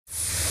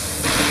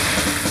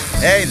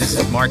Hey, this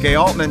is Mark A.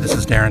 Altman. This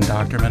is Darren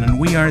Doctorman, and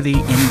we are the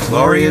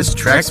Inglorious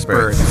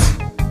Trexperts.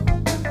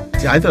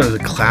 I thought it was a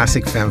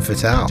classic femme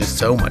fatale. Just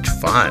so much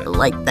fun.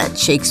 Like that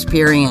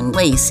Shakespearean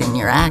lace in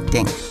your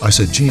acting. I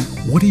said, Gene,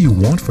 what do you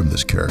want from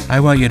this character? I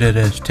want you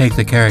to take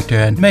the character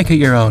and make it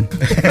your own.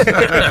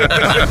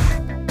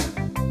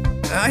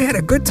 I had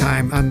a good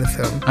time on the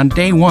film. On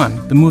day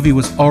one, the movie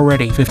was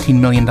already $15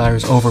 million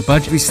over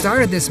budget. We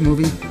started this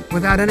movie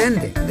without an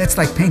ending. That's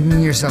like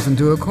painting yourself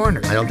into a corner.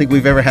 I don't think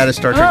we've ever had a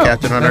Star Trek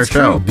captain on our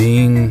show.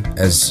 Being,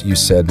 as you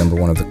said, number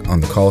one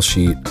on the call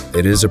sheet,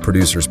 it is a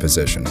producer's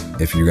position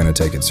if you're going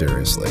to take it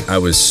seriously. I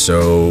was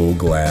so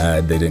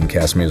glad they didn't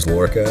cast me as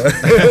Lorca.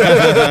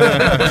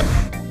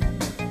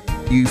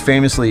 You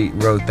famously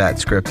wrote that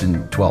script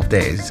in 12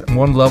 days. On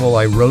one level,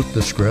 I wrote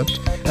the script,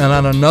 and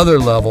on another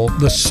level,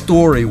 the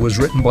story was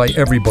written by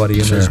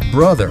everybody and his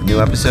brother. New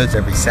episodes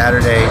every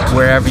Saturday,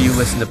 wherever you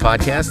listen to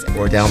podcasts,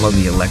 or download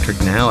the Electric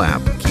Now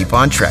app. Keep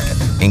on trekking.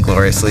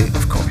 Ingloriously,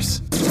 of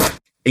course.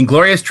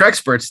 Inglorious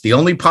Trexperts, the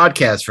only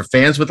podcast for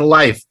fans with a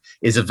life,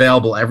 is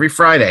available every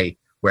Friday,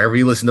 wherever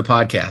you listen to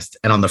podcasts,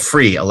 and on the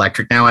free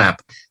Electric Now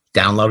app.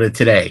 Download it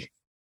today.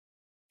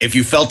 If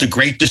you felt a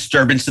great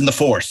disturbance in the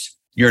Force,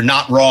 you're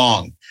not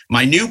wrong.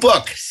 My new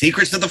book,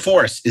 Secrets of the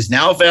Force, is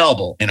now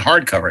available in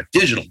hardcover,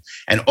 digital,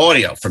 and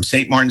audio from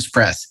St. Martin's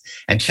Press.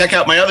 And check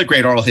out my other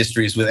great oral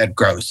histories with Ed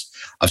Gross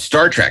of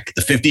Star Trek,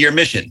 The 50-Year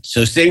Mission,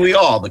 So Say We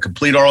All, The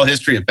Complete Oral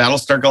History of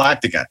Battlestar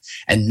Galactica.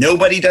 And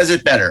nobody does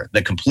it better,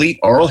 The Complete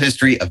Oral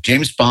History of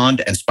James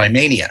Bond and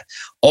Spymania.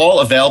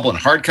 All available in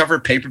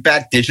hardcover,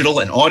 paperback, digital,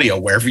 and audio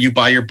wherever you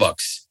buy your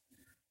books.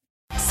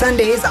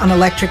 Sundays on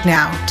Electric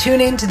Now.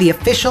 Tune in to the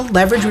official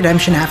Leverage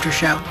Redemption After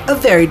Show, a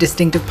very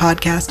distinctive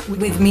podcast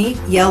with me,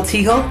 Yael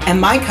Teagle, and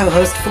my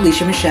co-host,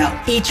 Felicia Michelle.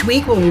 Each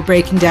week, we'll be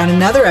breaking down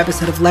another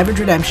episode of Leverage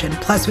Redemption.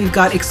 Plus, we've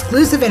got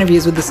exclusive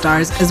interviews with the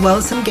stars, as well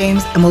as some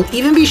games, and we'll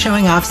even be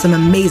showing off some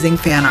amazing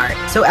fan art.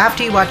 So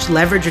after you watch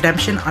Leverage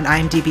Redemption on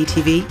IMDb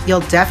TV,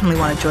 you'll definitely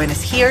want to join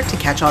us here to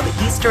catch all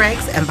the Easter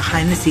eggs and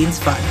behind-the-scenes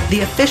fun. The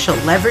official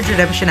Leverage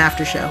Redemption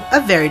After Show,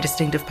 a very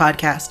distinctive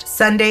podcast.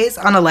 Sundays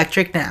on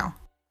Electric Now.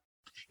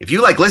 If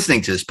you like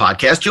listening to this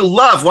podcast, you'll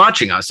love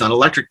watching us on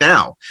Electric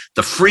Now,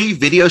 the free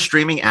video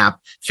streaming app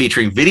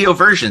featuring video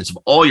versions of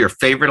all your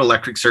favorite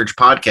Electric Surge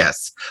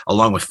podcasts,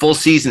 along with full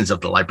seasons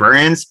of The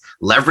Librarians,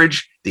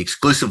 Leverage, the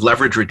exclusive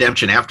Leverage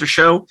Redemption After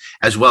Show,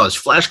 as well as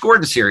Flash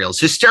Gordon serials,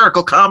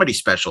 hysterical comedy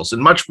specials,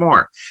 and much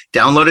more.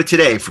 Download it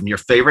today from your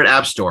favorite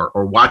app store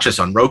or watch us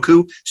on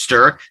Roku,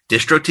 Stir,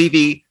 Distro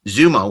TV,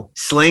 Zumo,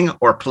 Sling,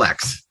 or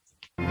Plex.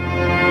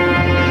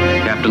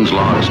 Captain's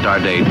log,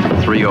 stardate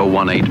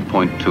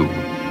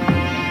 3018.2.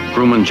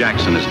 Crewman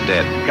Jackson is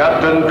dead.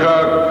 Captain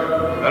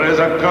Kirk, there is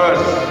a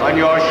curse on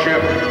your ship.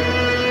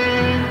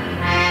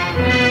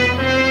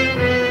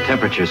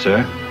 Temperature,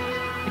 sir.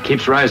 It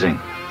keeps rising.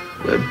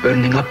 We're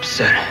burning up,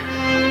 sir.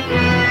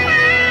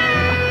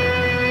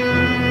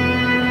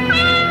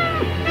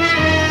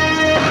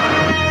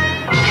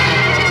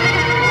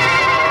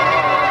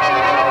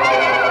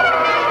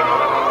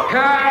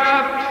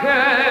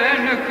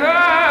 Captain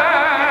Kirk!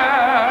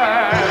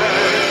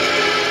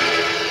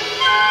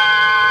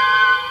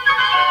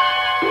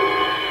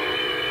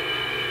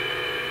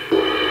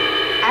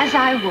 As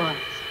I was.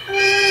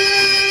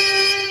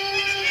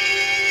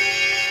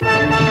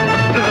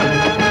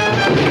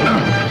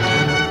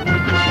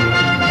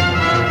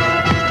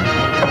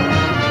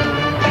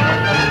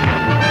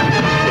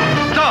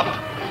 Stop!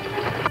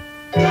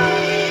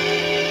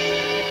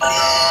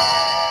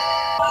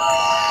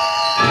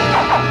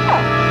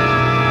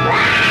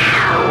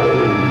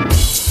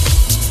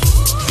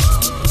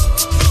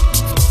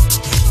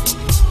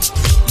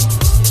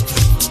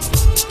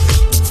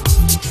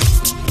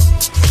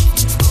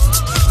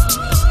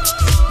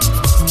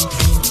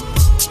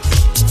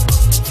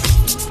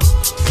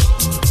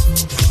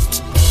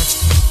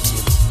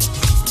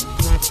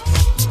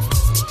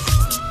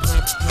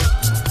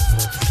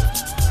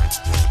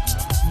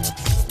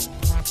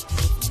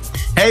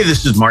 Hey,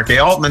 this is Mark A.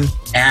 Altman.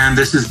 And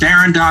this is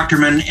Darren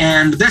Doctorman,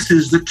 and this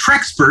is the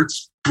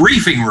Trexperts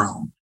Briefing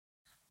Room.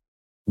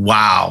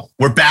 Wow.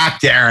 We're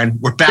back, Darren.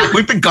 We're back.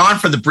 We've been gone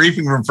from the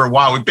briefing room for a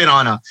while. We've been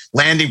on a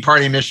landing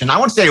party mission. I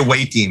want to say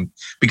away team,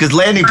 because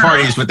landing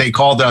party is what they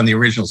called it on the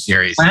original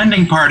series.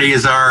 Landing party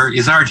is our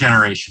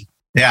generation.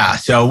 Yeah.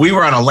 So we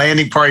were on a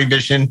landing party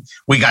mission.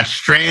 We got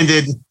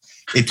stranded.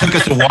 It took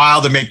us a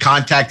while to make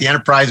contact. The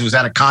Enterprise was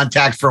out of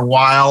contact for a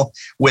while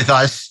with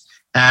us.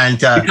 And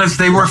because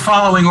they were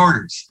following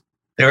orders.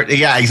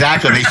 Yeah,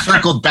 exactly. They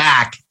circled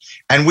back,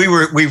 and we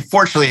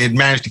fortunately had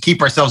managed to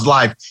keep ourselves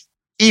alive,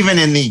 even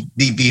in the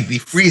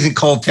freezing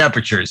cold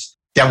temperatures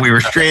that we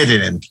were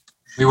stranded in.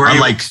 We were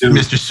unlike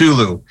Mr.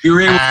 Sulu. We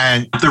were able to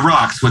hit the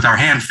rocks with our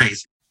hand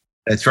facing.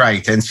 That's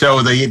right. And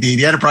so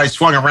the Enterprise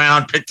swung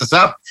around, picked us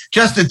up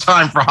just in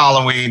time for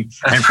Halloween,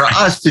 and for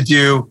us to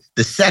do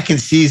the second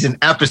season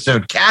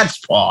episode Cat's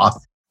Paw,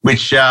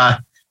 which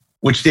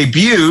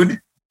debuted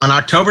on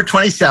October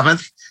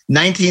 27th,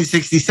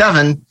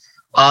 1967,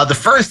 the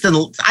first and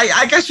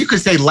I guess you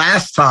could say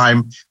last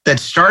time that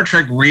Star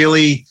Trek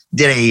really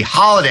did a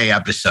holiday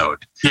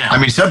episode. Yeah. I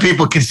mean, some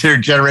people consider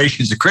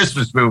Generations a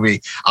Christmas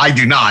movie. I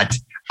do not.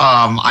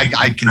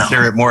 I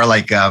consider it more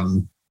like, I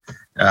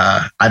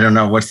don't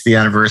know, what's the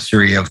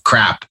anniversary of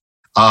crap?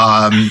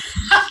 But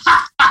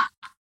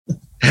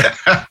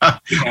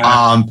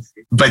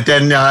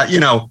then,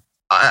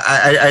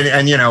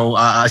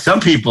 some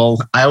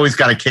people, I always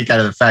got a kick out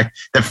of the fact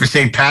that for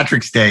St.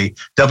 Patrick's Day,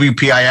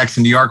 WPIX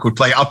in New York would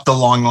play Up the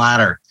Long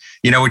Ladder,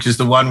 which is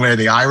the one where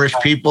the Irish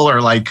people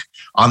are like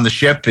on the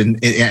ship in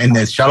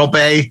the shuttle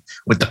bay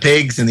with the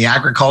pigs and the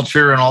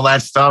agriculture and all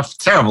that stuff.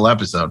 Terrible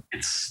episode.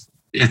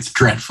 It's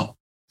dreadful.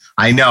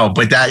 I know,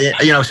 but that,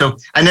 so,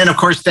 and then of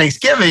course,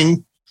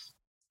 Thanksgiving.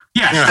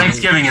 Yes,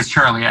 Thanksgiving is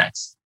Charlie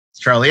X. It's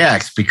Charlie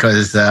X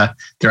because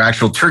they're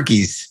actual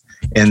turkeys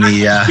in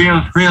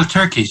the real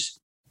turkeys.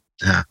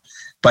 Yeah,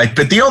 but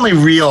the only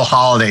real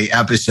holiday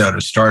episode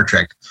of Star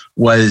Trek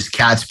was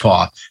Cat's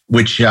Paw,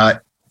 which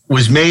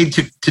was made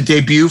to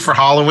debut for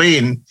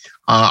Halloween.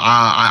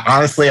 I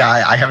honestly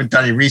haven't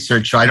done any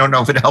research, so I don't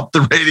know if it helped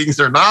the ratings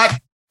or not.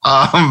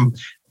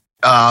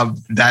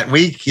 That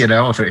week,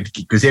 if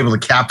it was able to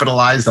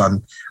capitalize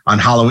on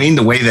Halloween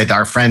the way that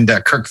our friend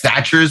Kirk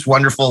Thatcher's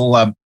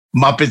wonderful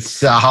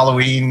Muppets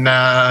Halloween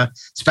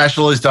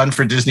special is done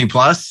for Disney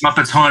Plus.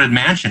 Muppets Haunted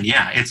Mansion.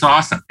 Yeah, it's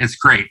awesome. It's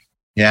great.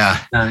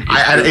 Yeah.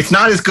 It's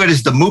not as good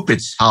as the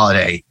Muppets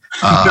holiday.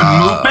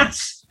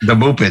 The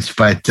Muppets,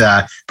 but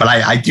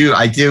I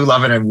do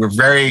love it, and we're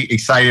very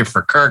excited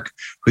for Kirk,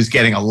 who's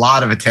getting a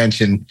lot of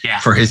attention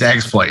for his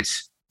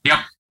exploits. Yep.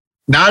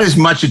 Not as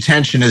much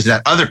attention as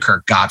that other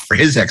Kirk got for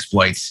his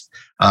exploits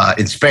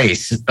in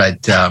space,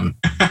 but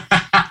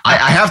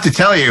I have to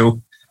tell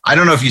you, I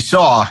don't know if you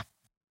saw,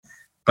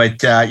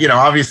 but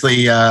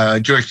obviously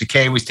George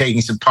Takei was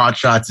taking some pot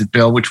shots at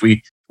Bill, which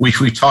we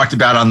talked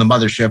about on the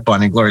mothership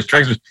on Inglourious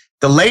Treasures.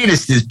 The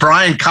latest is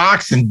Brian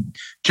Cox and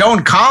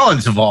Joan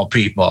Collins, of all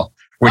people,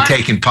 were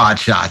taking pot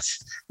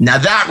shots. Now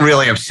that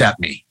really upset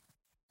me.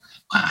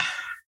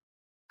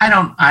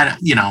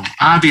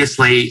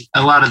 Obviously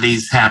a lot of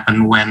these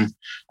happen when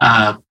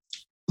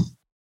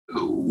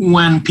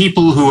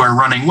people who are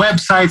running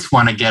websites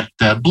want to get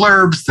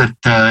blurbs that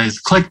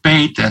is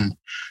clickbait, and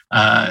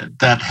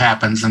that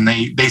happens, and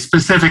they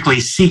specifically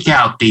seek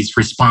out these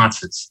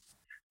responses.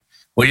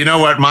 Well, you know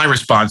what my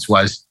response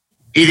was?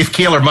 Edith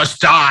Keeler must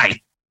die.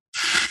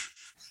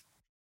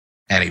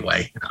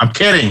 Anyway, I'm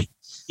kidding.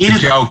 It's a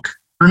joke.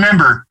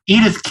 Remember,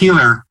 Edith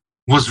Keeler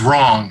was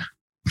wrong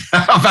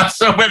about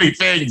so many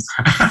things.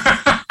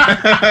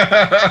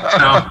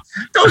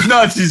 Those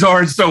Nazis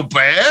aren't so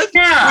bad.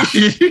 Yeah.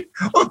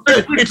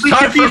 It's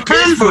time for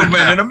peace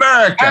movement in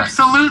America.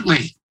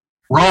 Absolutely.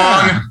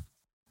 Wrong.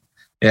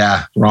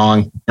 Yeah,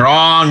 wrong.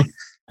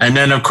 And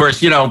then, of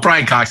course,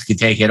 Brian Cox can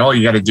take it. All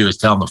you got to do is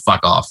tell him to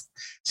fuck off.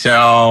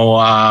 So,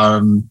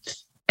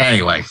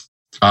 anyway.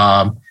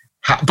 By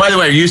the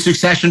way, are you a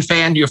Succession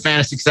fan? You a fan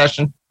of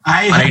Succession?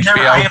 I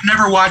have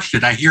never watched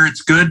it. I hear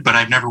it's good, but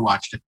I've never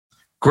watched it.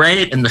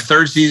 Great, and the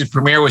third season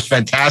premiere was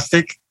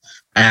fantastic,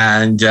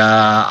 and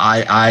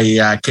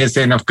I can't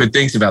say enough good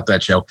things about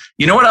that show.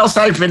 You know what else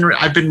I've been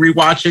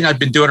rewatching? I've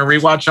been doing a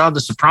rewatch on The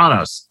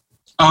Sopranos.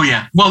 Oh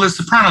yeah, well, The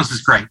Sopranos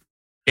is great.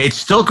 It's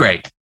still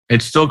great.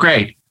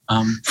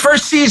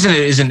 First season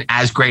isn't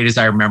as great as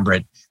I remember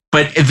it,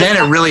 but then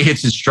it really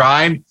hits its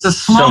stride. It's a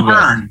slow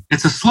burn.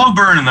 It's a slow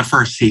burn in the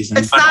first season.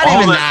 It's not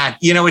even that.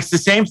 It's the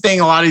same thing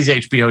a lot of these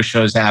HBO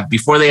shows have.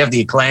 Before they have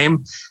the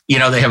acclaim,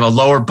 they have a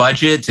lower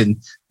budget,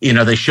 and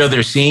they show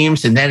their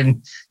seams, and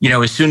then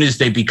as soon as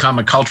they become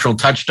a cultural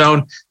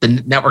touchstone, the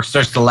network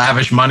starts to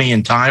lavish money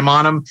and time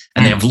on them,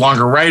 and they have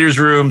longer writers'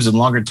 rooms and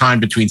longer time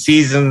between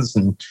seasons,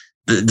 and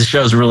the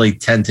shows really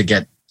tend to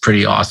get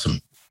pretty awesome.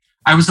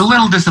 I was a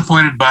little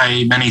disappointed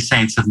by Many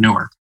Saints of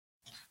Newark.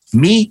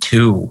 Me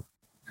too.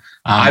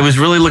 I was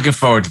really looking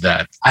forward to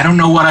that. I don't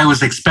know what I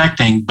was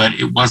expecting, but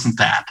it wasn't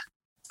that.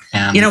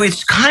 And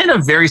it's kind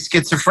of very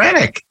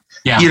schizophrenic.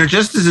 Yeah.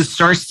 Just as it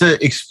starts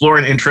to explore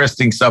an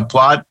interesting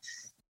subplot,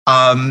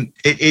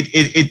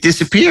 it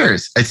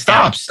disappears. It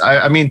stops.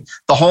 Yeah. I mean,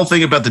 the whole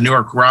thing about the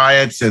Newark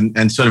riots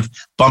and sort of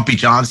Bumpy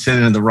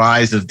Johnson and the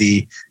rise of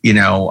the,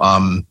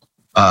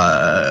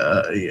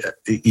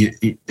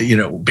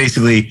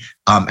 basically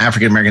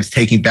African Americans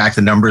taking back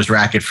the numbers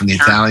racket from the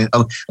Italian.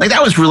 Like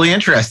that was really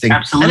interesting.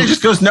 Absolutely. And it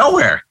just goes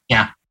nowhere.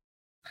 Yeah.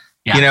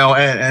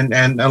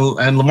 And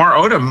Lamar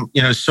Odom,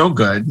 is so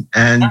good.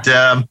 And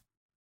I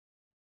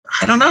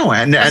don't know.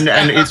 And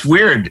it's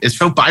weird. It's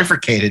so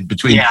bifurcated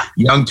between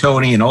young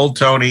Tony and old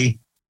Tony.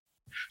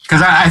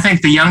 Because I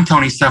think the young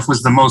Tony stuff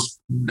was the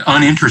most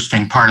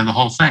uninteresting part of the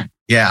whole thing.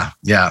 Yeah.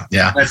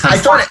 I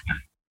thought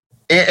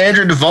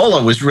Andrew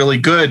Nivola was really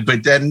good,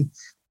 but then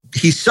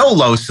he's so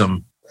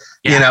loathsome,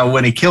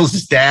 when he kills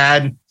his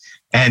dad.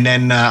 And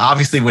then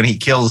obviously when he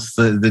kills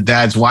the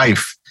dad's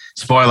wife,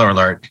 spoiler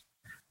alert,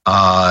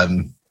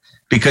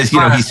 because,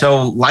 he's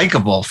so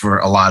likable for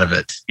a lot of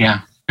it.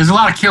 Yeah. There's a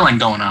lot of killing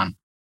going on.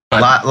 A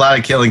lot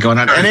of killing going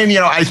on. And then,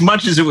 as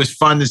much as it was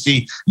fun to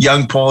see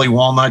young Paulie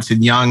Walnuts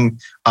and young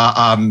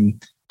young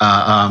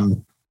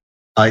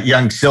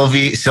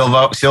Silvio,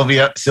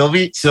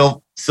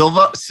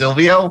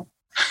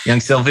 young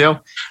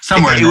Silvio.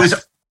 Somewhere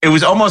it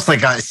was almost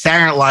like a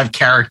Saturday Night Live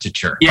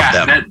caricature.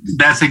 Yeah,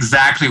 that's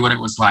exactly what it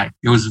was like.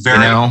 It was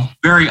very,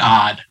 very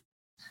odd.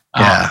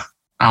 Yeah.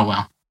 Oh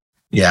well.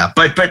 Yeah,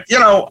 but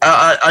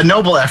a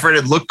noble effort.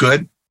 It looked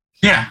good.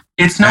 Yeah,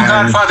 it's no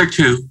Godfather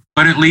 2,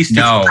 but at least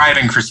it's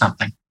striving for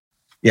something.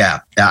 Yeah,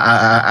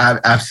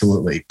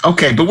 absolutely.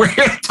 Okay, but we're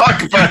here to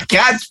talk about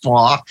Cat's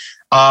Paw,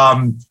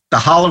 the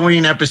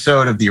Halloween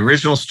episode of the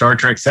original Star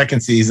Trek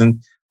second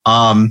season.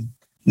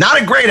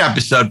 Not a great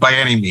episode by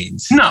any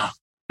means. No.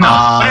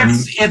 But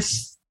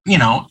it's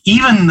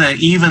even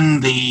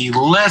the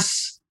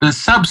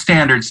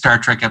substandard Star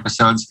Trek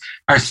episodes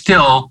are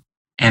still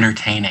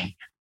entertaining.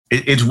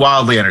 It's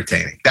wildly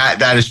entertaining.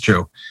 That is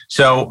true.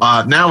 So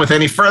now, with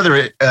any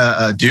further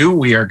ado,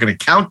 we are going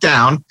to count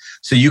down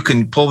so you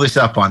can pull this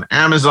up on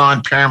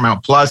Amazon,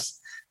 Paramount Plus,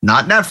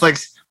 not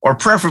Netflix, or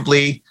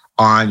preferably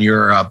on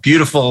your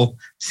beautiful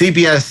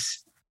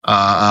CBS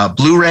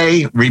Blu-ray.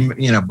 You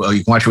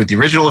can watch it with the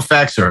original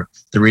effects or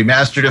the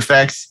remastered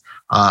effects.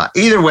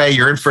 Either way,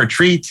 you're in for a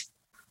treat,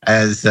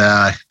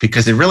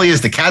 because it really is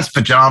the Cat's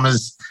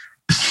Pajamas,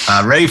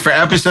 ready for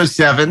episode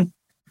 7.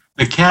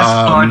 The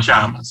Cat's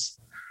Pajamas.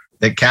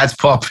 The Cat's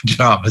Paw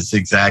Pajamas,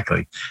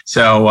 exactly.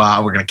 So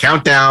we're going to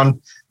count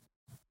down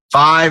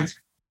 5,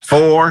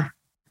 4,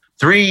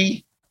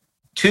 3,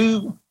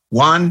 2,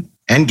 1,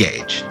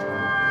 engage.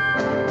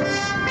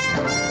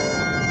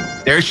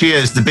 There she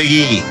is, the Big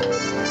E.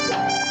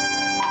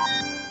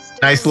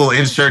 Nice little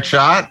insert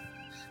shot.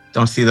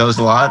 Don't see those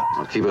a lot.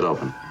 I'll keep it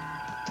open.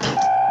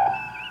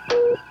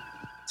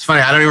 It's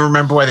funny, I don't even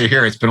remember why they're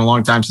here. It's been a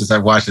long time since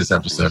I've watched this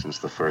episode. Since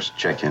the first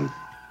check-in.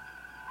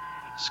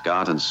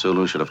 Scott and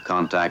Sulu should have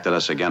contacted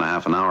us again a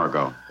half an hour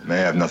ago. They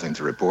have nothing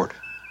to report.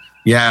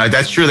 Yeah,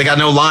 that's true. They got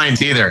no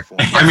lines either.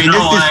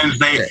 Lines.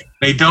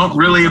 They don't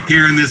really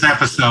appear in this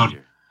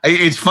episode.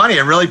 It's funny.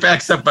 It really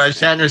backs up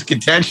Shatner's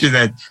contention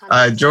that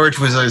George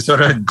was a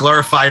sort of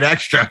glorified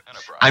extra.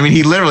 I mean,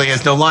 he literally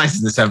has no lines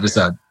in this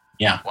episode.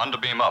 Yeah. One to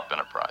beam up,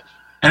 Enterprise.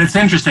 And it's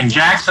interesting.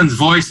 Jackson's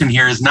voice in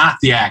here is not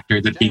the actor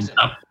that beams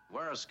up.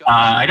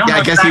 I don't know.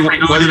 I guess he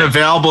wasn't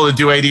available to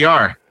do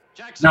ADR.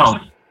 No.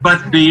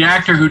 But the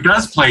actor who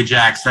does play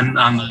Jackson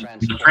on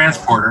the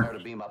transporter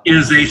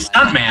is a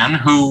stuntman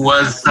who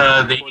was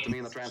the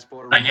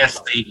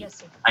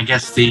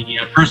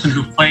person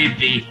who played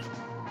the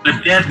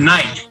dead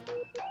knight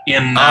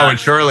in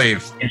Shore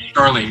Leave. In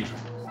Shore Leave.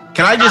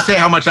 Can I just say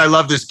how much I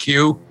love this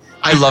cue?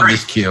 I love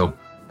this cue.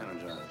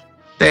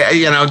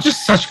 They,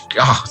 just such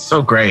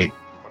so great.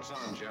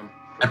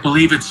 I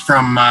believe it's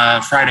from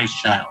Friday's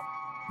Child.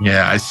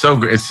 Yeah, it's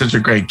such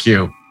a great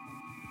cue.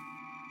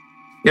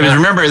 Yeah, because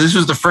remember, this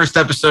was the first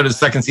episode of the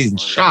second season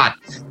shot,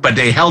 but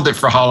they held it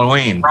for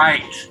Halloween.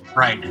 Right.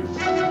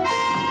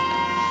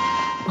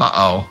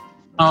 Uh-oh.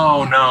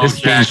 Oh, no,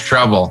 this means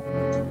trouble.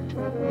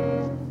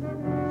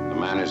 The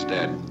man is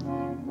dead.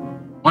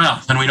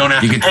 Well, then we don't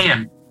have to pay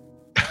him.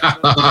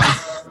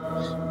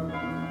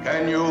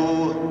 Can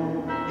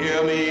you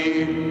hear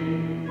me?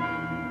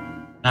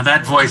 Now,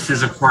 that voice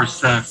is, of course,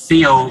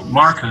 Theo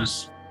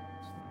Marcus.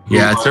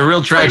 Yeah, it's a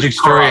real tragic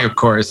story, of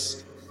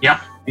course.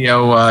 Yep.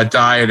 Theo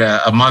died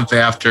a month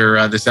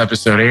after this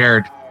episode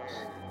aired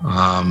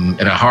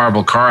in a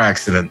horrible car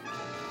accident.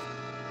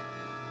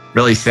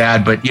 Really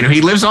sad, but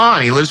he lives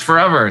on. He lives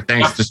forever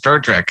thanks to Star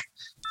Trek.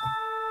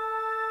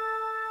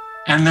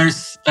 And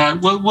there's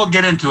we'll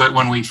get into it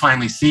when we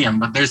finally see him,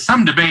 but there's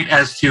some debate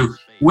as to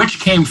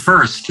which came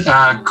first,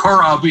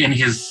 Korob in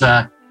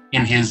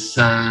his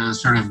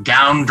sort of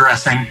gown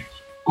dressing,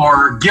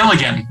 or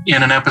Gilligan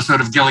in an episode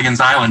of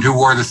Gilligan's Island, who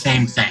wore the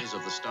same thing.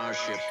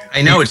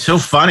 I know, it's so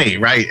funny,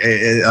 right?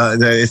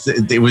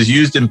 It was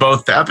used in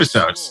both the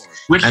episodes.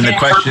 And the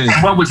question is,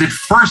 what was it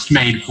first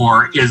made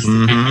for? Is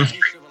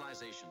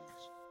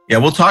yeah,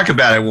 we'll talk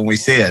about it when we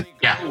see it.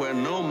 Yeah, where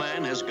no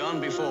man has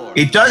gone before.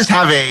 It does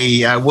have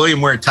a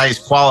William Ware Tice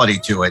quality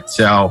to it.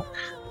 So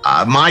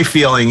my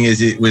feeling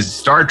is it was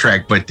Star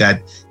Trek, but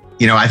that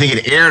I think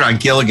it aired on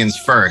Gilligan's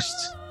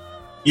first.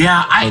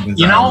 Yeah,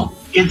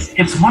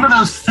 it's one of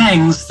those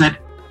things that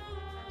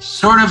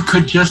sort of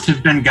could just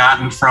have been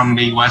gotten from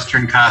the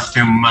Western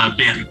costume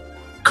bin.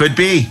 Could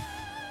be.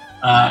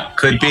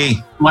 Could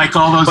be. Like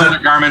all those other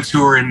garments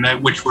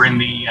which were in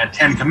the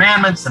Ten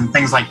Commandments and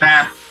things like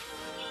that.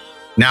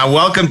 Now,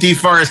 welcome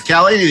DeForest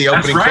Kelley to the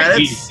opening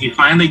credits. He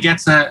finally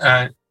gets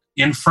a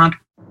in-front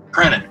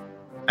credit.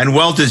 And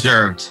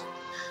well-deserved.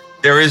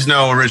 There is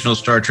no original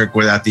Star Trek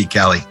without D.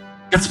 Kelley.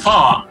 It's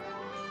Paul.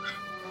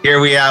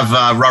 Here we have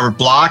Robert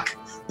Bloch.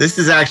 This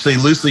is actually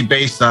loosely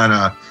based on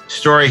a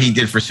story he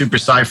did for Super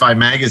Sci-Fi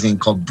magazine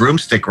called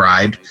Broomstick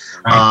Ride.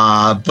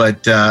 Right.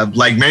 But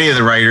like many of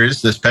the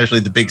writers, especially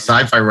the big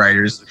sci-fi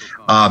writers,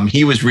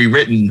 he was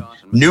rewritten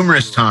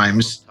numerous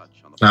times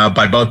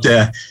by both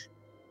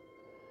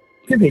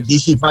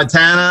DC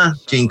Fontana,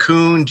 Gene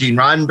Kuhn, Gene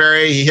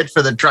Roddenberry. He hit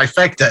for the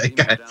trifecta.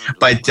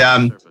 But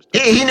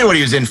he knew what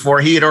he was in for.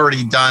 He had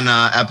already done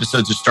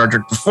episodes of Star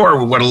Trek before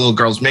with What a Little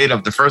Girl's Made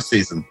Of the first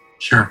season.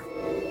 Sure.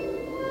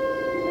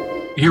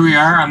 Here we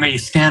are on the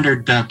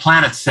standard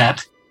planet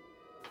set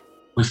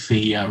with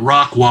the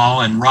rock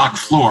wall and rock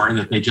floor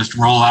that they just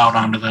roll out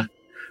onto the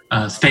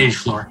stage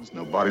floor.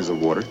 No bodies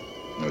of water,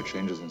 no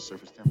changes in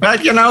surface temperature.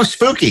 But, you know,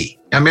 spooky.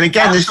 I mean,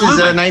 again, Absolutely.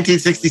 This is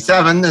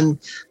 1967, and,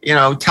 you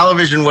know,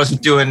 television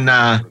wasn't doing,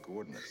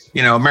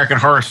 you know, American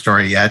Horror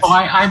Story yet. Oh,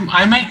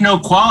 I make no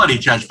quality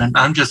judgment.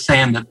 I'm just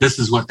saying that this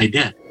is what they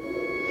did.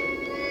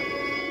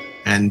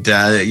 And,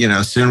 you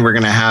know, soon we're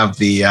going to have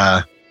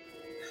the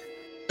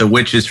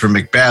witches from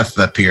Macbeth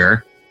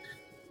appear.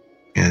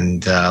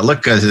 And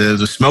look,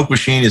 the smoke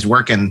machine is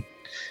working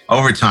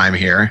overtime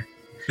here.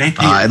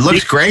 It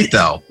looks great,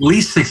 though. At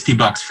least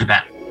 $60 for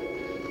that.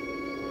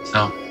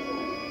 So,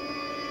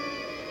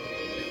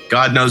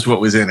 God knows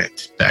what was in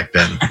it back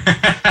then.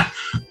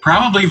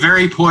 probably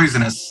very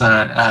poisonous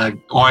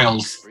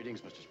oils.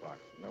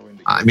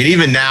 I mean,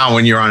 even now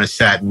when you're on a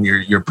set and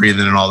you're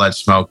breathing in all that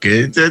smoke,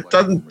 it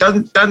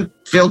doesn't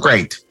feel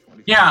great.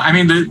 Yeah, I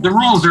mean, the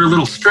rules are a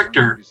little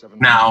stricter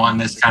now on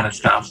this kind of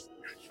stuff,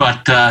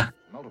 but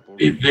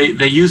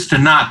they used to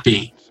not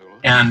be,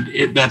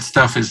 and that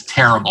stuff is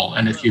terrible.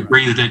 And if you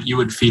breathed it, you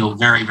would feel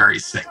very, very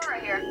sick.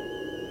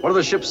 What are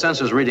the ship's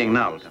sensors reading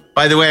now, Lieutenant?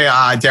 By the way,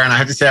 Darren, I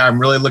have to say I'm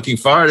really looking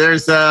forward.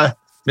 There's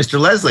Mr.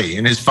 Leslie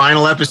in his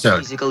final episode.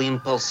 Physical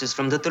impulses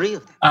from the three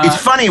of them. It's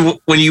funny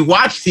when you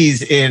watch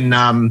these in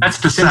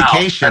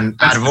syndication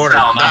out of order.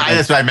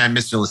 That's what I meant,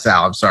 Mr.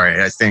 LaSalle. I'm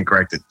sorry, I stand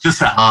corrected.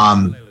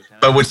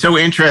 But what's so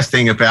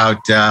interesting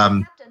about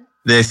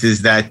this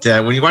is that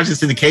when you watch the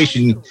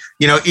syndication,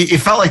 you know, it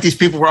felt like these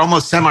people were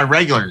almost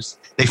semi-regulars.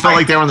 They felt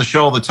like they were on the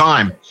show all the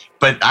time.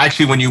 But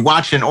actually, when you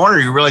watch in order,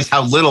 you realize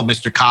how little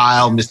Mr.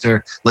 Kyle,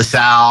 Mr.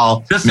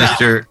 LaSalle,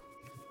 Mr.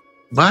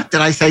 What did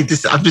I say?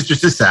 Mr.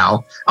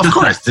 DeSalle. Of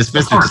course, this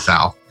Mr.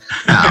 DeSalle.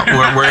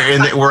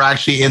 We're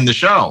actually in the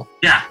show.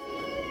 Yeah.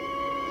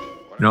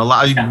 You know, a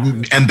lot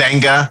and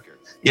Benga.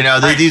 You know,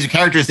 these are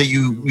characters that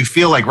you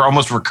feel like were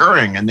almost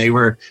recurring, and they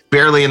were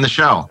barely in the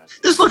show.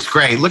 This looks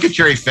great. Look at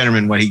Jerry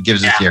Finnerman, what he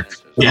gives us here.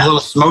 With little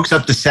smokes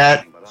up the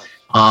set.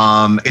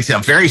 It's a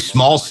very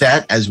small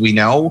set, as we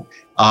know.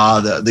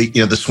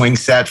 The swing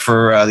set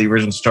for the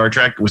original Star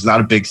Trek was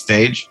not a big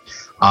stage,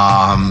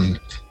 and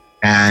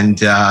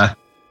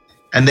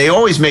they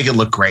always make it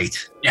look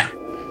great. Yeah.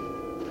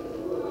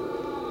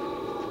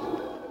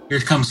 Here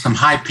comes some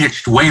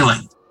high-pitched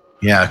wailing.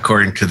 Yeah,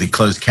 according to the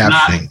closed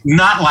captioning.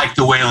 Not like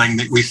the wailing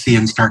that we see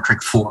in Star Trek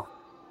IV.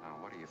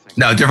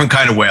 No, different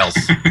kind of whales.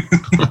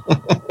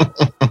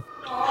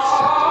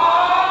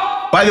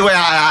 By the way,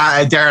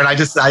 Darren, I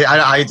just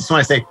want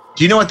to say,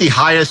 do you know what the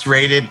highest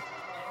rated?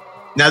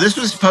 Now, this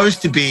was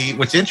supposed to be.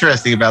 What's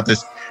interesting about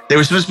this? They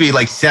were supposed to be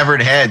like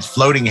severed heads,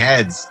 floating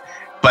heads,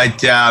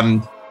 but you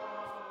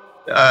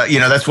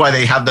know, that's why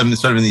they have them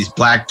sort of in these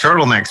black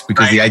turtlenecks,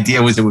 because the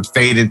idea was it would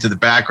fade into the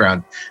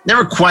background.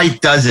 Never quite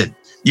does it.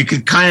 You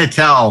could kind of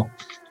tell,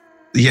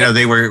 you know,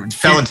 they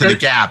fell into the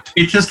gap.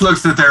 It just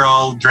looks that they're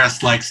all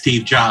dressed like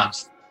Steve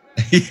Jobs.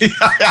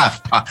 Yeah.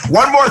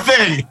 One more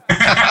thing.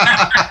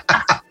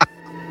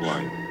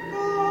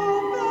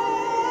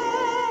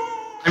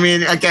 I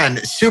mean, again,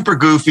 super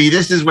goofy.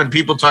 This is when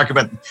people talk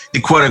about the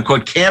quote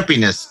unquote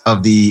campiness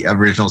of the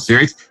original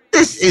series.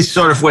 This is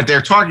sort of what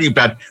they're talking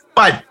about.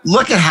 But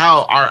look at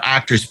how our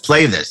actors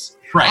play this.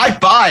 Right. I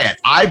buy it.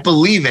 I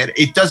believe it.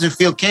 It doesn't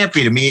feel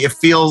campy to me. It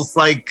feels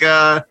like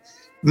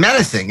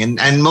menacing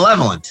and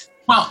malevolent.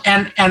 Well,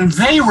 and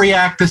they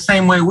react the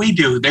same way we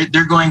do.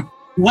 They're going,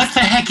 what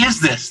the heck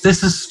is this?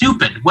 This is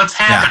stupid. What's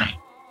happening? Yeah.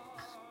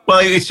 Well,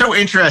 it's so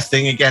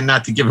interesting, again,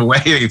 not to give away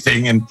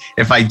anything. And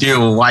if I do,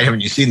 well, why haven't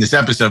you seen this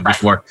episode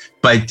before?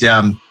 But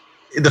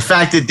the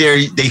fact that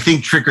they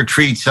think trick or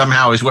treat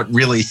somehow is what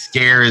really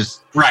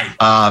scares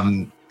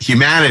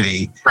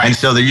humanity. Right. And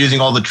so they're using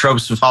all the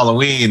tropes of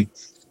Halloween,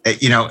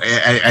 you know,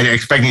 and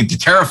expecting it to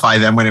terrify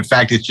them when in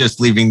fact it's just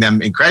leaving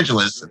them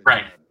incredulous.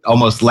 Right.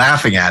 Almost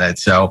laughing at it.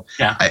 So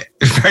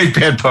very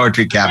bad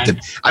poetry, Captain.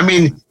 Right. I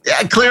mean,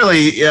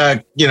 clearly,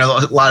 you know,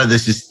 a lot of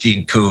this is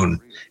Gene Kuhn,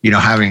 you know,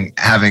 having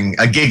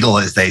a giggle,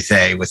 as they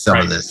say, with some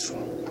of this.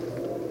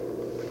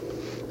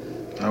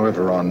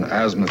 However, on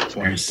Azimuth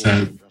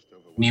 24,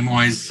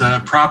 Nimoy's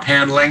prop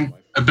handling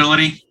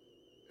ability.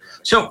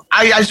 So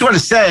I just want to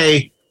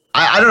say,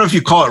 I don't know if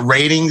you call it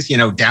ratings, you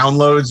know,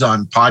 downloads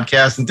on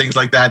podcasts and things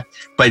like that,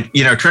 but,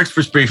 you know,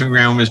 Trexperts Briefing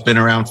Room has been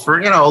around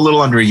for, you know, a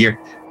little under a year.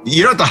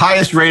 You know what the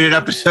highest rated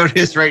episode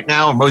is right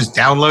now, or most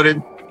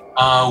downloaded?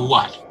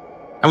 What?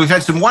 And we've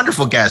had some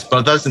wonderful guests,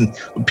 both us and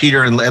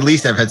Peter, and at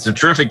least I've had some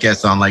terrific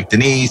guests on, like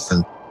Denise,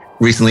 and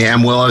recently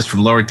M. Willis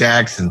from Lower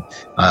Decks, and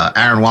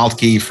Aaron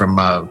Waltke from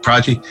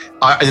Prodigy.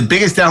 The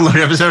biggest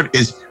downloaded episode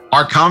is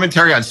our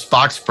commentary on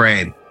Spock's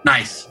brain.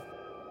 Nice.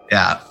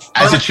 Yeah,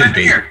 as it should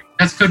be.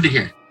 That's good to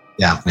hear.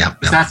 Yeah.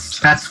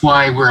 That's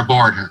why we're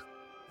aboard her.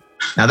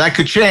 Now that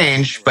could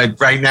change, but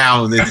right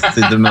now it's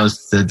the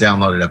most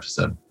downloaded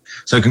episode.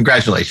 So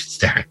congratulations,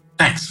 Darren.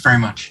 Thanks very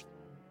much.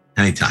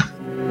 Anytime.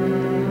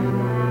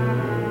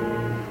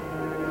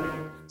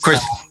 Of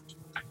course,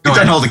 it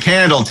doesn't hold a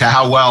candle to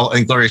how well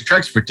Inglorious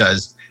Trexpert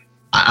does.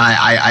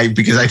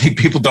 Because I think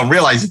people don't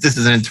realize that this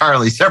is an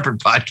entirely separate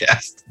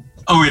podcast.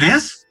 Oh, it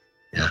is?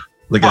 Yeah.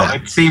 Look at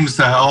that. It seems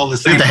all the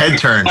same. Look at the head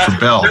turn for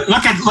Bill.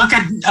 Look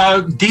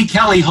at D.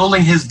 Kelly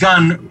holding his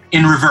gun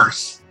in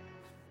reverse.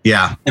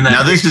 Yeah.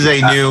 Now this is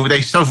a new.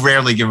 They so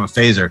rarely give him a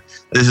phaser.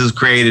 This is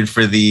created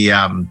for the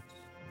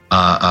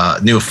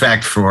new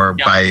effect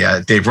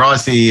by Dave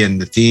Rossi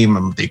and the team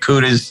of the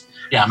Akutas.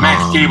 Yeah,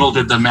 Max Gable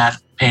did the matte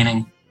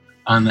painting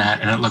on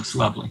that, and it looks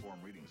lovely.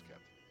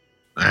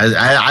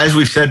 As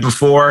we've said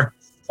before,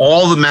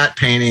 all the matte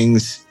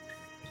paintings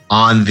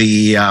on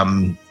the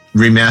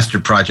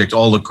remastered project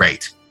all look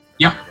great.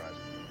 Yep.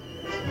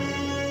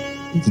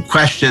 The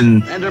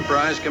question: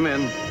 Enterprise, come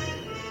in.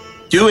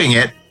 Doing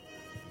it,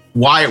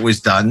 why it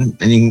was done,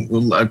 and you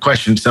can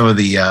question some of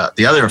the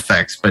other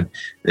effects, but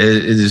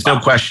there's no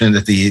question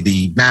that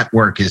the matte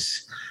work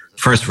is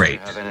first rate.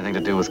 Have anything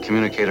to do with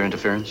communicator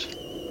interference?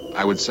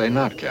 I would say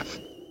not, Kev.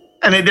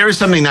 And there is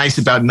something nice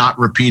about not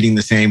repeating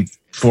the same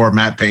 4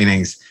 matte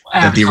paintings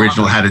that the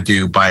original had to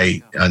do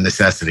by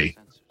necessity.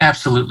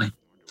 Absolutely.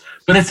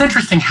 But it's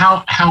interesting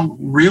how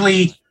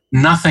really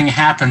nothing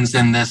happens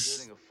in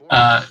this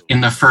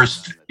in the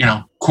first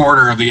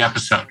quarter of the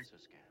episode.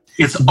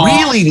 It's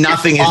really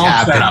nothing has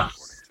happened.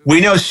 We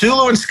know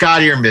Sulu and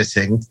Scotty are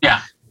missing.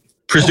 Yeah.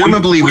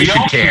 Presumably we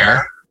should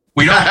care.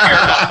 We don't care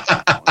about it.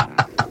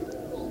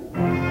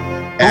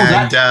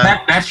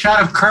 That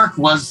shot of Kirk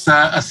was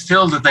a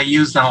still that they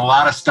used on a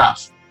lot of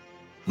stuff.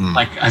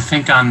 Like I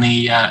think on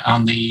the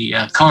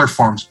color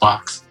forms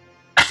box.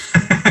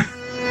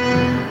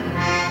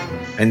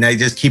 And they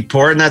just keep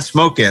pouring that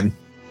smoke in.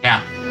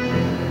 Yeah.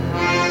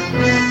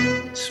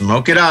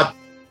 Smoke it up.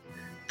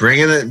 Bring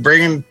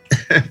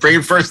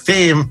in first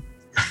team.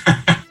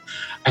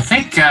 I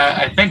think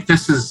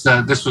this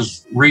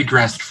was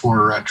redressed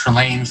for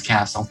Trelane's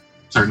castle.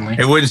 Certainly,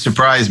 it wouldn't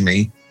surprise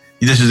me.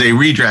 This is a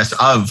redress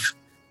of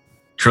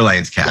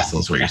Trelane's castle.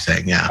 Is what you're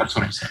saying? Yeah, that's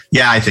what I'm saying.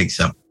 Yeah, I think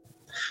so.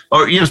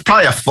 Or it's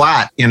probably a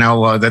flat,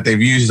 that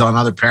they've used on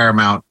other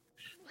Paramount.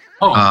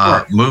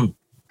 Moved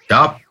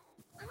up.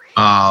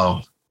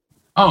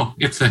 Oh,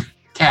 it's a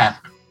cat.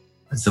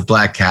 It's a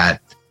black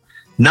cat.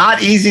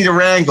 Not easy to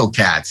wrangle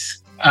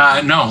cats.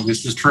 No,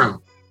 this is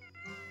true.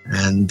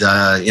 And,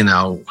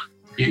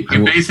 You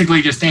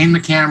basically just aim the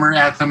camera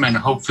at them and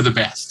hope for the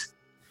best.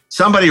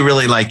 Somebody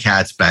really liked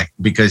cats back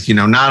because,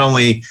 not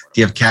only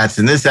do you have cats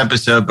in this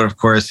episode, but of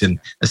course in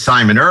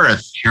Assignment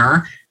Earth.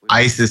 Sure.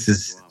 Isis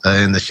is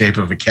in the shape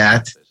of a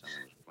cat.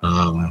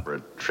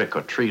 Trick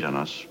or treat on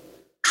us.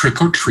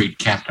 Trick or treat,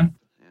 Captain.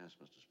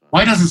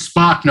 Why doesn't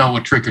Spock know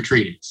what trick or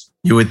treat is?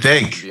 You would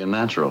think. Be a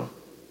natural.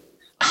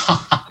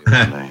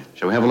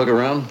 Shall we have a look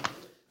around?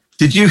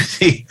 Did you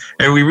see?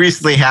 We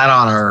recently had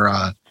on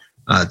our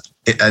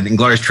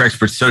Inglorious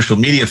Trexpert social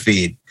media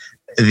feed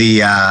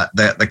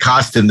the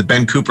costume, the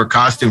Ben Cooper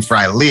costume for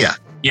Ilea.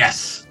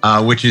 Yes.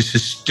 Which is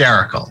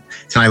hysterical.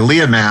 It's an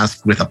Ilea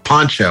mask with a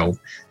poncho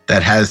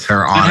that has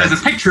her on it. It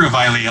has a picture of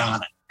Ilea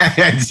on it.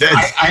 It says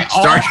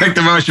Star Trek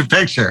the Motion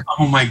Picture.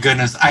 Oh my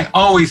goodness. I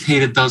always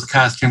hated those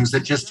costumes that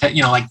just had,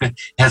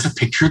 has a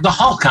picture of the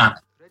Hulk on it.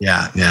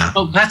 Yeah, yeah.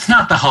 Well, that's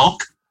not the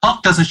Hulk.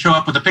 Hulk doesn't show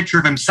up with a picture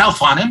of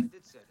himself on him.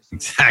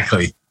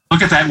 Exactly.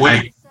 Look at that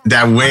wig.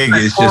 That wig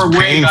is just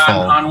painful.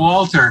 On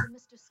Walter.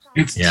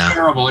 It's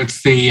terrible.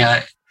 It's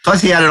the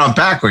plus he had it on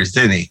backwards,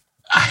 didn't he?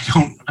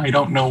 I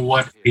don't know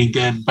what he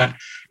did, but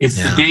it's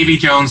the Davy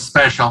Jones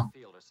special.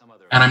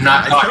 And I'm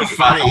not talking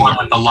about the one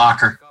with the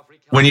locker.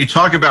 When you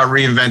talk about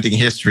reinventing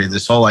history,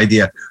 this whole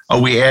idea,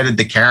 we added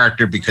the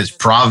character because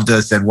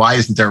Pravda said, why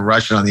isn't there a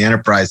Russian on the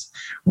Enterprise?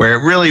 Where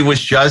it really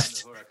was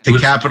just to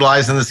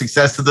capitalize on the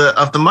success of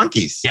the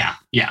monkeys. Yeah,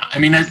 yeah. I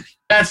mean,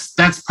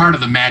 that's part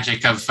of the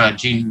magic of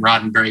Gene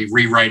Roddenberry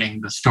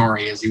rewriting the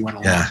story as he went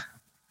along. Yeah.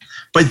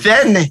 But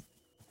then,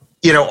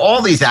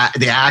 all these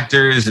the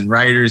actors and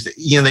writers,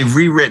 they've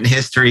rewritten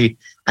history.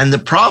 And the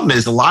problem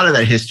is a lot of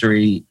that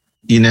history,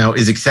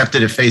 is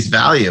accepted at face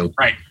value.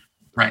 Right,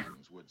 right.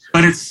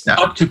 But it's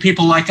up to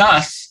people like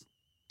us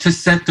to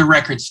set the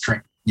record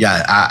straight.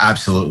 Yeah,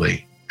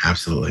 absolutely.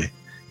 Absolutely.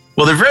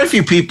 Well, there are very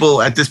few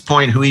people at this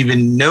point who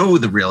even know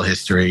the real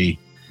history,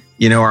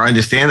 or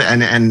understand it.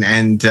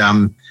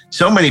 And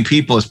so many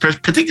people,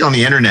 particularly on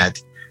the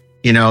internet,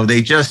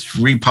 they just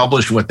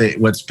republish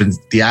what's been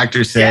the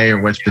actors say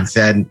or what's been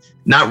said,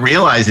 not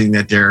realizing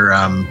that they're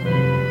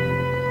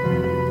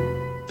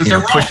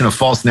pushing a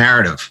false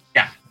narrative.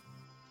 Yeah.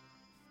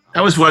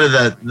 That was one of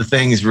the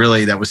things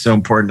really that was so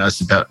important to us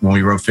about when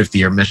we wrote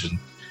 50-Year Mission.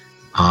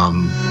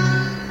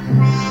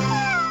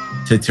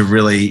 To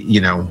really,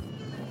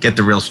 get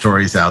the real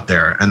stories out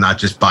there and not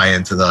just buy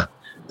into the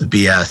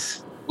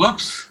BS.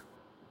 Whoops.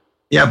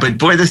 Yeah, but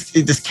boy,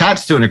 this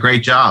cat's doing a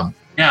great job.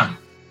 Yeah.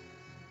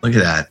 Look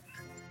at that.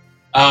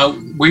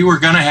 We were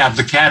going to have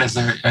the cat as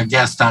a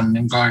guest on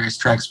Inglorious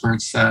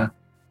Trexperts,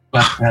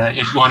 but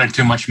it wanted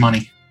too much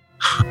money.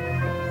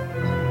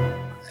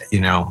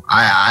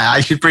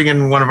 I should bring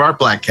in one of our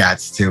black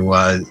cats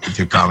to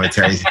do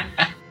commentary,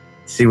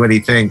 see what he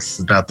thinks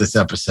about this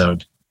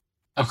episode.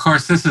 Of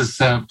course, this is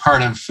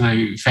part of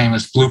the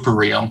famous blooper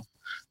reel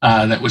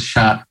that was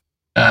shot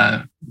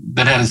that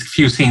had a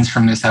few scenes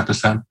from this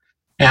episode.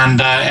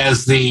 And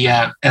as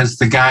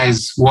the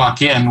guys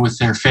walk in with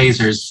their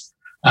phasers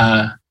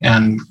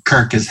and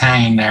Kirk is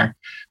hanging there,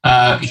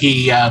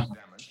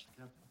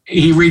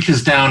 he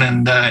reaches down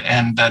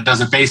and does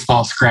a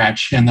baseball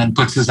scratch and then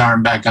puts his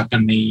arm back up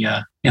in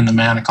the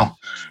manacle,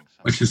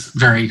 which is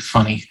very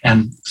funny.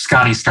 And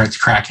Scotty starts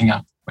cracking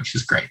up, which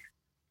is great.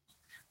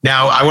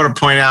 Now, I want to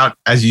point out,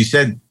 as you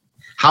said,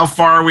 how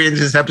far are we into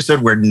this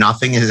episode where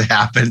nothing has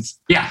happened?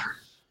 Yeah.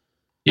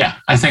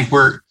 I think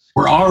we're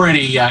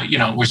already,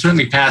 we're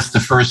certainly past the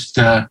first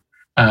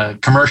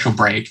commercial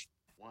break,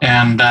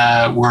 and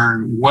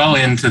we're well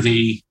into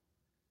the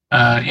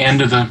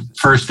end of the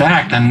first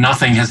act, and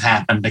nothing has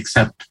happened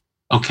except,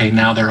 okay,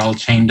 now they're all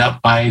chained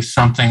up by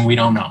something we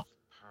don't know.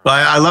 Well,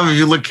 I love if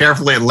you look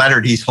carefully at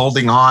Leonard, he's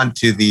holding on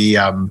to the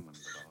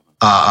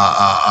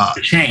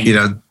chain.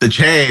 The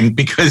chain,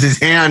 because his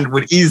hand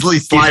would easily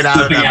slide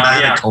out of that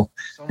manacle.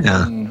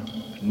 Someone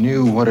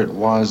knew what it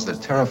was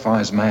that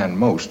terrifies man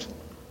most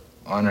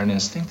on an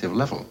instinctive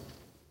level.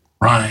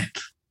 Right.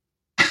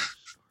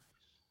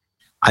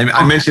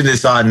 I mentioned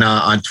this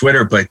on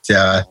Twitter, but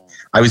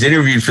I was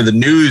interviewed for the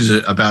news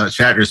about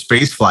Shatner's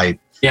space flight.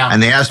 Yeah.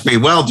 And they asked me,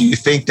 well, do you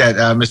think that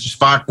Mr.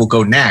 Spock will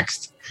go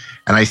next?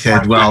 And I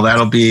said, well,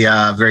 that'll be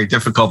very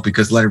difficult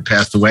because Leonard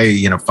passed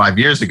away, 5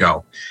 years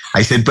ago.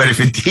 I said, but if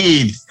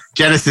indeed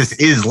Genesis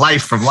is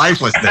life from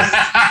lifelessness,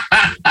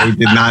 they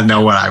did not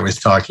know what I was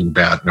talking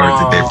about, nor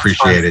did they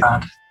appreciate it.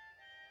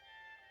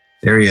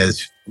 There he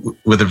is,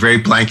 with a very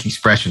blank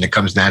expression that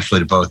comes naturally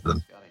to both of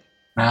them.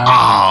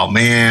 Oh,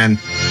 man.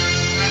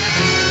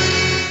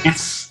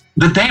 It's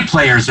the day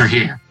players are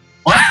here.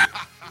 What?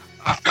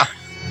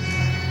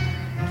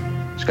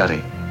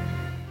 Scotty.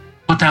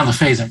 Put down the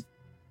phaser.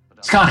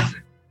 Scotty.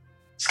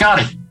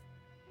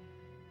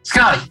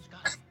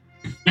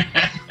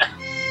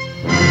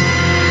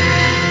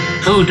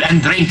 Food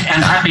and drink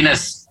and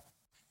happiness.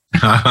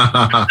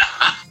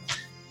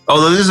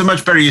 Although this is a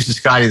much better use of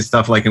Scotty and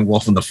stuff like in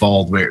Wolf in the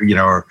Fold, where,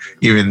 or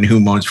even Who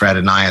Moans for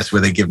Adonias,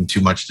 where they give him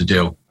too much to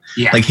do.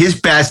 Yeah. Like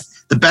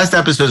the best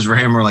episodes for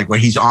him are like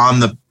when he's on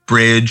the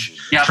bridge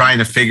trying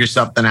to figure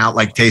something out,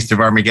 like Taste of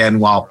Armageddon,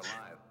 while,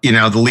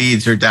 the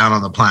leads are down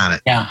on the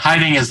planet. Yeah,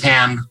 hiding his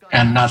hand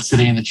and not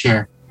sitting in the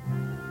chair.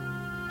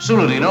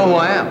 Sulu, do you know who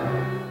I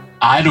am?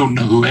 I don't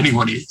know who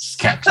anyone is,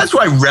 Captain. That's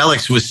why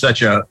Relics was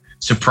such a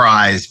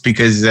surprise,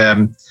 because,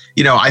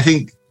 I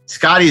think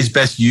Scotty is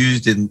best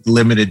used in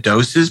limited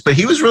doses, but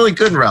he was really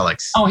good in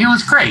Relics. Oh, he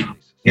was great.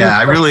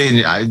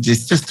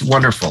 Just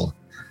wonderful.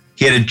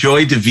 He had a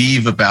joy de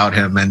vivre about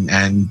him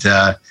and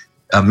a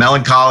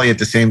melancholy at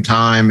the same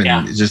time.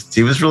 And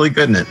he was really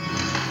good in it.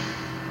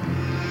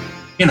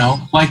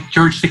 Like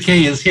George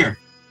Takei is here.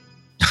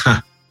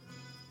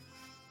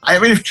 I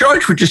mean, if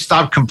George would just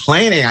stop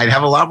complaining, I'd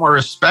have a lot more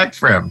respect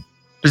for him.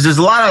 Because there's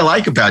a lot I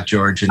like about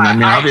George. And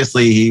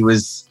obviously he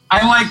was...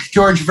 I like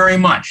George very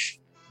much.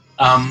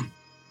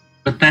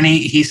 But then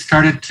he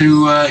started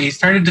to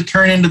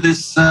turn into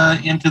this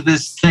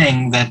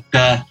thing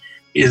that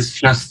is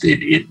just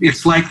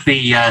it's like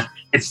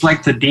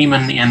the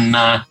demon in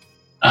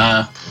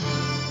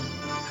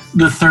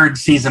the third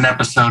season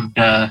episode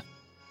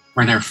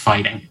where they're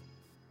fighting.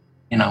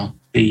 A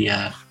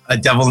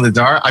Devil in the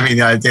Dark. I mean,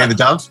 Day of the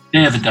Dove.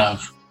 Day of the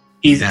Dove.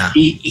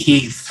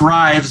 He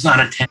thrives on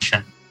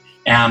attention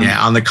and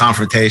on the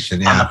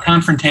confrontation. On the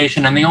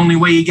confrontation, and the only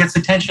way he gets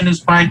attention is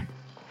by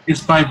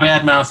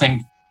bad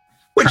mouthing.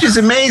 Which is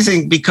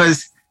amazing,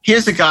 because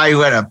here's a guy who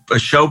had a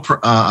show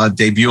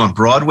debut on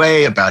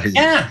Broadway about his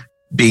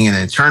being in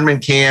an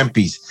internment camp.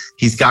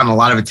 He's gotten a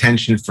lot of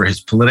attention for his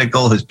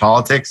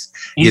politics.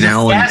 He's a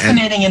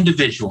fascinating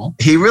individual.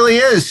 He really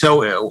is.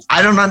 So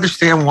I don't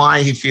understand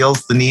why he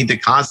feels the need to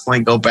constantly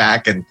go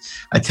back and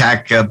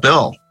attack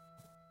Bill.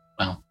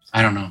 Well,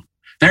 I don't know.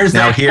 There's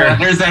that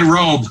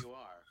robe.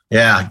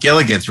 Yeah,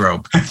 Gilligan's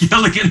robe.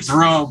 Gilligan's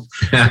robe.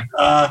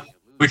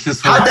 Which is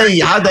how'd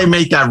they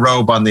make that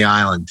robe on the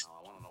island?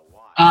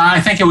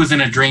 I think it was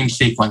in a dream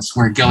sequence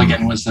where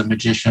Gilligan was a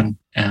magician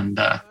and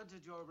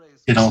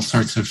did all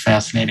sorts of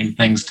fascinating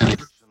things to the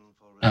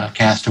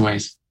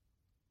castaways.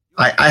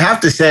 I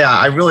have to say,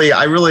 I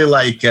really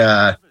like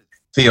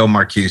Theo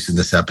Marcuse in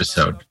this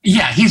episode.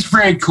 Yeah, he's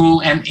very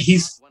cool, and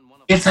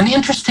it's an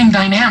interesting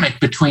dynamic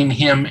between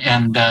him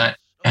and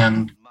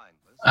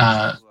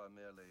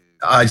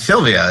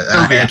Sylvia.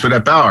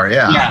 Antoinette Bauer.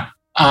 Yeah.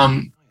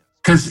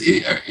 Because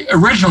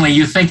originally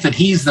you think that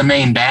he's the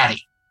main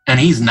baddie, and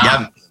he's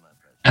not. Yep.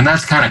 And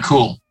that's kind of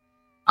cool.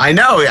 I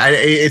know.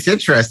 It's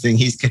interesting.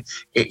 He's, and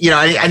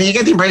you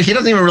get the impression he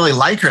doesn't even really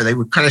like her. They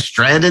were kind of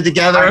stranded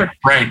together,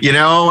 right?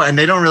 And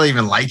they don't really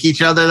even like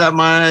each other that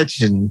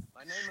much. And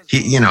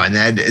he,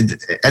 and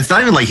it's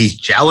not even like he's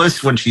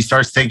jealous when she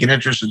starts taking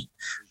interest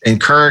in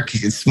Kirk.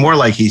 It's more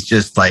like he's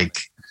just like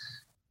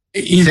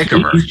sick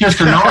of her. He's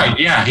just annoyed.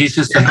 Yeah, he's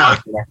just annoyed.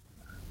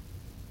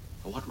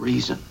 For what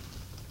reason?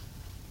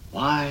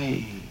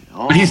 Why?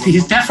 But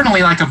he's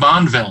definitely like a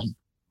Bond villain.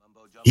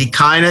 He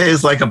kind of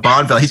is like a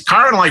Bond villain. He's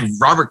kind of like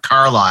Robert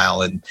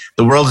Carlyle and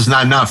The World Is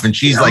Not Enough, and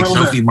she's like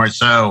Sophie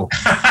Marceau.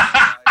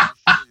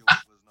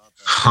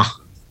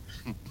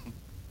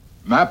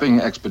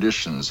 Mapping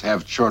expeditions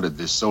have charted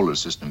this solar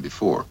system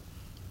before.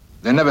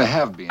 There never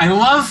have been. I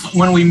love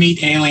when we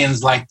meet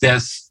aliens like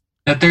this,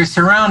 that their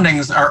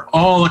surroundings are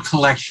all a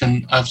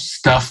collection of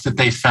stuff that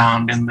they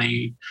found in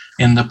the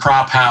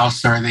prop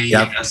house or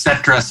the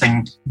set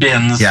dressing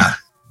bins. Yeah.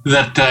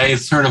 That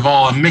it's sort of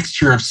all a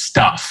mixture of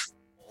stuff.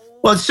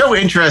 Well, it's so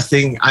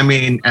interesting, I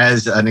mean,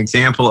 as an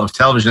example of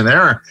television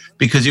there,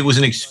 because it was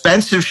an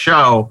expensive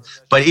show,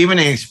 but even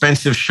an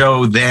expensive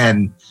show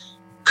then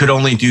could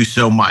only do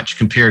so much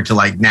compared to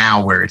like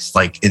now where it's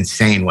like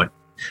insane what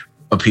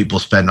people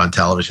spend on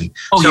television.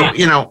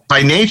 You know,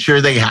 by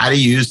nature, they had to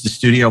use the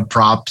studio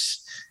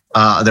props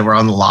that were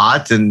on the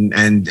lot. And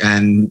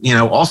you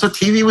know, also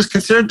TV was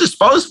considered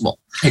disposable.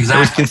 Exactly.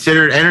 It was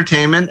considered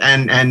entertainment.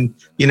 And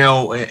you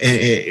know,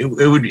 it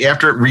would,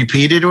 after it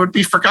repeated, it would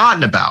be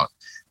forgotten about.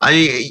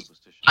 I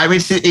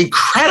mean, it's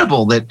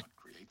incredible that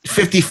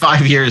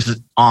 55 years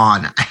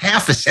on,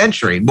 half a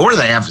century, more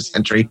than half a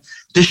century,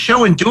 the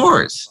show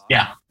endures.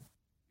 Yeah.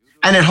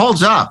 And it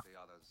holds up.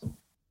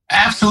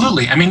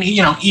 Absolutely. I mean,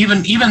 you know,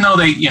 even though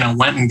they, you know,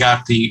 went and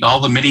got all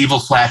the medieval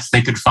flats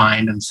they could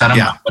find and set them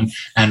up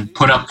and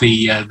put up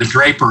the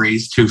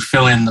draperies to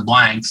fill in the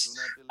blanks,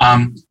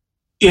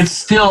 it's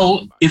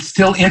still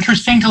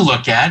interesting to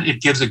look at.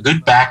 It gives a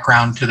good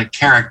background to the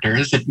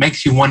characters. It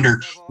makes you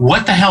wonder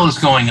what the hell is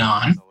going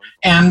on,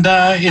 and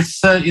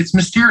it's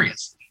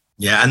mysterious.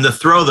 Yeah, and the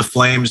throw of the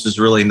flames is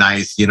really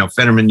nice. You know,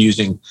 Fennerman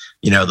using,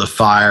 you know, the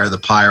fire, the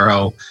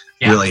pyro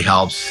really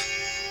helps.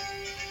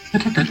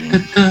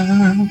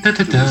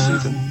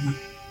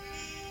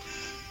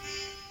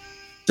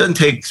 Doesn't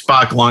take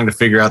Spock long to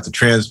figure out the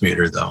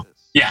transmuter, though.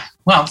 Yeah,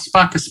 well,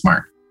 Spock is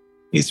smart.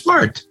 He's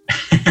smart.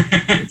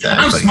 Exactly.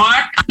 I'm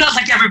smart, not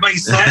like everybody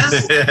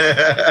says.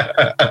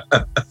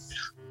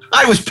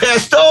 I was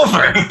passed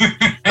over.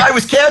 I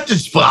was Captain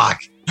Spock.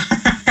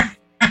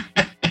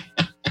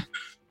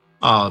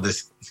 Oh,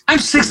 this. I'm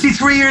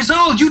 63 years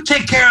old. You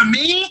take care of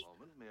me.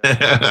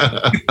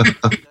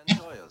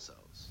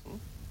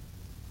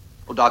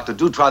 Oh, Doctor,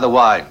 do try the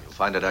wine. You'll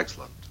find it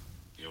excellent.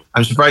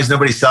 I'm surprised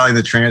nobody's selling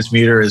the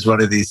transmuter as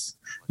one of these,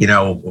 you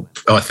know,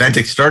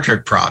 authentic Star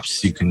Trek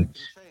props you can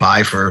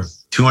buy for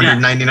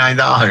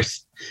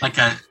 $299. Like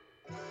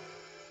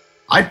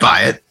I'd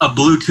buy it. A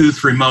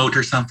Bluetooth remote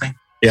or something.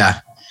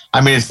 Yeah.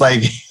 I mean, it's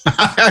like,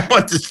 I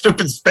want the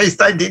stupid Space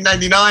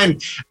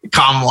 1999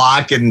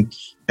 Comlock and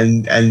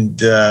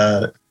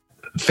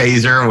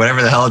phaser or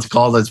whatever the hell it's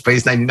called at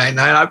Space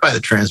 1999. I'd buy the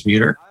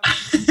transmuter.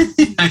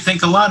 I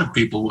think a lot of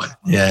people would.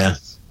 Yeah.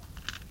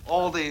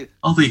 All the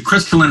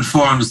crystalline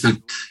forms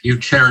that you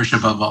cherish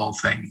above all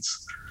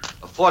things.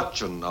 A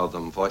fortune of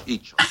them for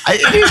each.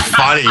 It is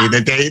funny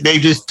that they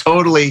just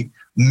totally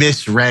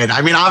misread.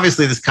 I mean,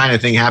 obviously this kind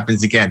of thing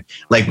happens again,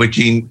 like with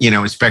Gene, you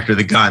know, Inspector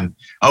the Gun.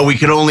 Oh, we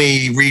could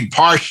only read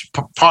part.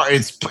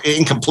 It's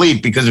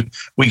incomplete because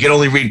we can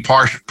only read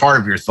part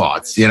of your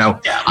thoughts. You know,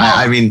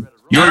 I mean,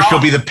 yours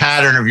shall be the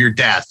pattern of your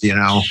death. You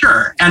know,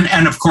 sure,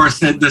 and of course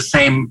the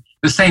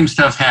same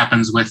stuff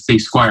happens with the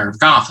Squire of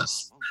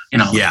Gothas. You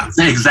know, it's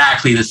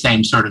exactly the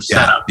same sort of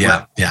setup.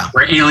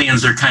 Where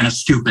aliens are kind of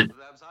stupid,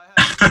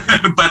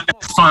 but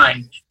that's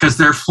fine because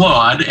they're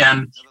flawed,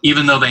 and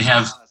even though they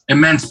have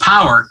immense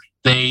power,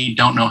 they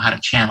don't know how to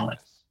channel it.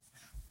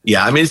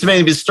 Yeah, I mean, it's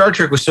amazing because Star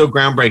Trek was so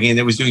groundbreaking and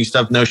it was doing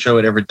stuff no show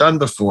had ever done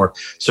before.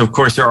 So, of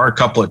course, there are a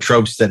couple of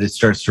tropes that it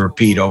starts to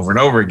repeat over and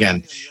over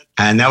again.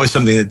 And that was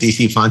something that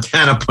DC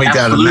Fontana pointed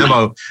out in a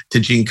memo to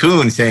Gene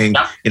Kuhn saying,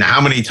 you know, how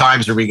many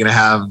times are we going to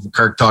have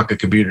Kirk talk a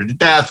computer to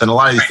death? And a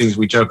lot of these things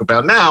we joke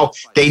about now,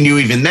 they knew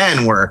even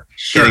then were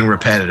getting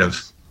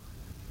repetitive.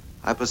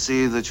 I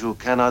perceive that you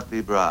cannot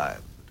be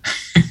bribed.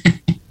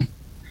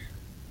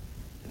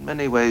 In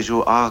many ways,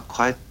 you are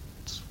quite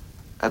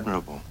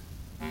admirable.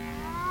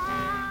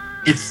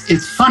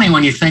 It's funny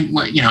when you think,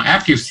 you know,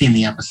 after you've seen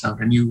the episode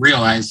and you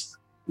realize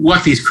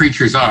what these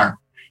creatures are.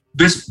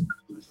 This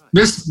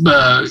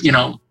you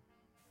know,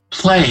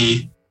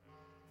 play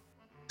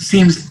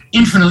seems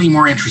infinitely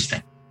more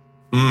interesting.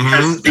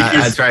 Mm-hmm.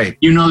 That's right.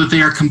 You know that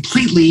they are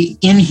completely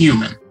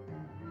inhuman.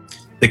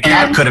 The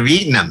cat could have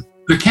eaten them.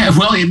 The cat,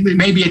 well,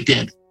 maybe it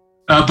did,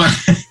 but.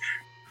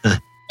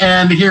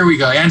 And here we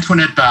go,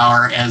 Antoinette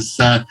Bauer as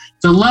the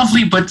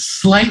lovely but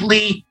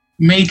slightly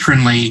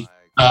matronly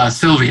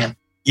Sylvia.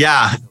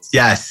 Yeah,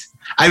 yes.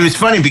 I was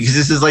funny because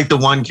this is like the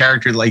one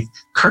character like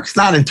Kirk's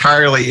not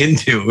entirely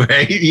into,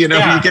 right? You know,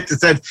 you get the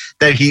sense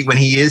that when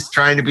he is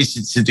trying to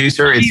seduce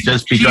her, it's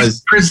just because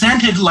she's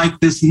presented like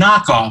this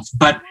knockoff,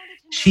 but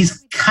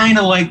she's kind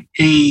of like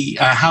a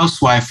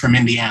housewife from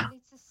Indiana.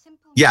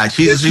 Yeah,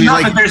 she's not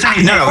like, that there's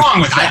anything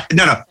wrong with that.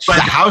 She's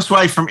a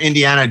housewife from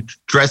Indiana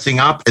dressing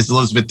up as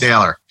Elizabeth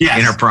Taylor in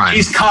her prime.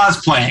 She's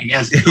cosplaying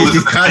as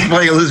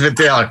Elizabeth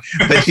Taylor,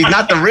 but she's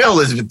not the real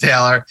Elizabeth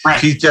Taylor. Right.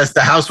 She's just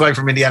the housewife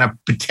from Indiana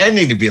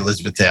pretending to be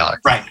Elizabeth Taylor.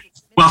 Right.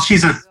 Well,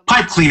 she's a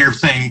pipe cleaner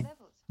thing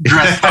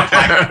dressed up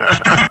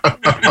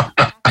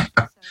like.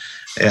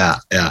 Yeah.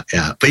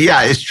 But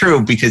yeah, it's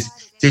true because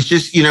there's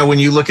just, when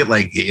you look at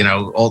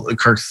all the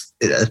Kirk's,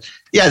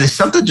 there's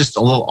something just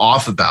a little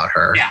off about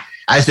her,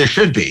 as there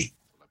should be.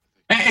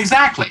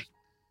 Exactly.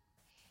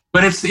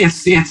 But it's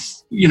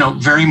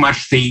very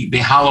much the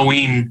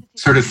Halloween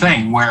sort of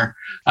thing where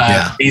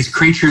these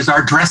creatures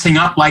are dressing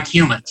up like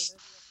humans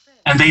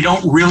and they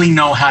don't really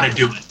know how to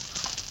do it.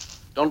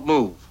 Don't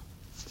move.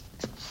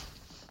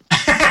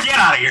 Get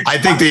out of here. I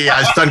think the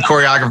stunt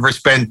choreographer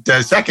spent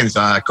seconds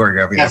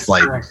choreographing that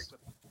flight. Correct.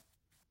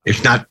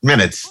 If not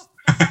minutes.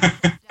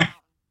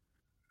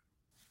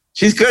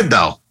 She's good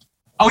though.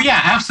 Oh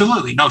yeah,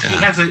 absolutely. No,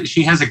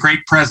 she has a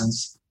great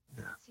presence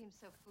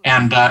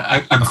and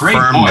a great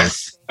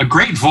voice. A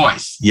great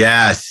voice.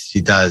 Yes, she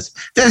does.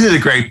 This is a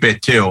great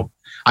bit too.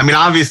 I mean,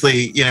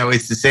 obviously,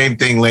 it's the same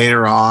thing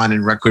later on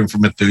in Requiem for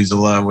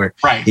Methuselah, where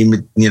he,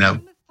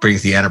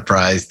 brings the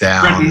Enterprise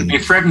down. They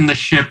threaten the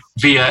ship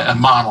via a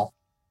model.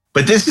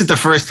 But this is the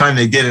first time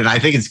they did it. I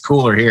think it's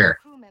cooler here.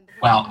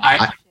 Well,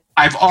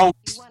 I've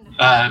always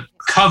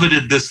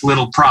coveted this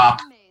little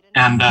prop,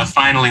 and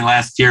finally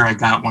last year I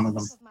got one of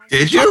them.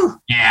 Did you?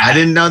 Yeah. I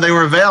didn't know they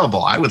were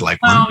available. I would like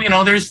one.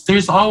 Well,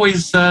 there's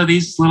always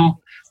these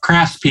little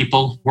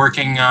craftspeople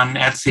working on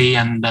Etsy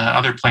and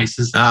other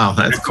places. Oh,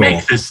 that's cool.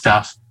 Make this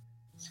stuff.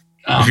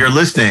 If you're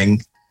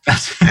listening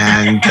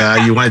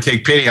and you want to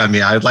take pity on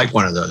me, I'd like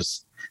one of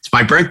those. It's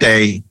my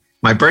birthday.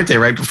 My birthday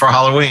right before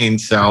Halloween.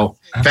 So,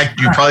 in fact,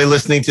 you're probably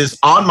listening to this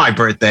on my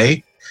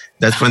birthday.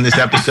 That's when this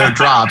episode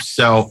drops.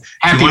 So,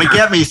 if you want to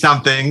get me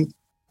something, you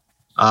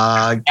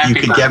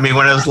can get me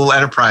one of those little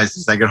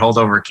Enterprises I could hold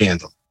over a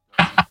candle.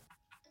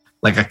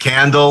 Like a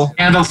candle.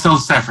 Candle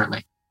sold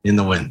separately. In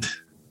the wind.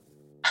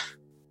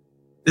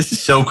 This is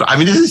so cool. I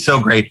mean, this is so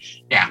great.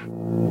 Yeah.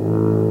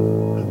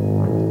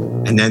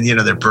 And then,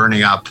 they're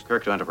burning up.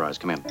 Kirk to Enterprise,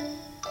 come in.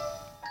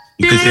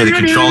 You can see the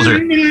controls are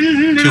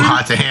too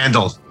hot to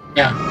handle.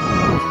 Yeah.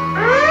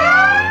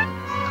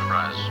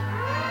 Enterprise.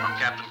 From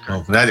Captain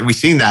Kirk. We've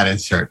seen that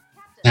insert.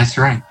 That's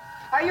right.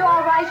 Are you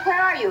all right?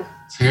 Where are you?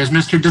 So here's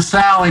Mr.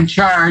 DeSalle in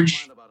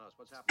charge,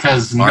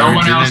 because no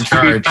one else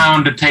could be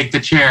found to take the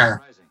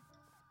chair.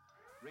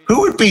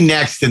 Who would be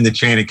next in the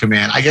chain of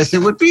command? I guess it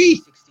would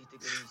be.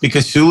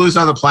 Because Sulu's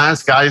on the planet,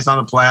 Scotty's on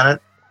the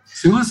planet.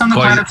 Sulu's on the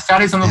planet,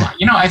 Scotty's on the planet.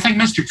 I think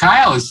Mr.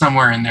 Kyle is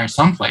somewhere in there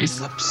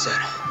someplace.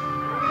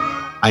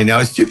 I know.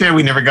 It's too bad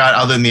we never got,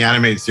 other than the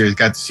animated series,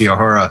 got to see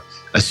Uhura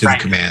assume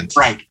command.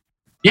 Right.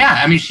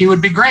 Yeah, I mean, she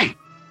would be great.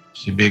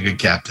 She'd be a good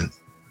captain.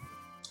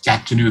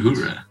 Captain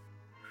Uhura.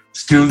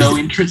 Still no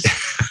interest.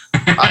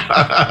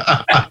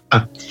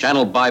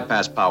 Channel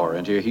bypass power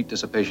into your heat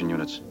dissipation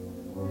units.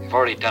 We've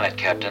already done it,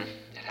 Captain.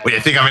 What, do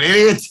you think I'm an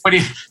idiot?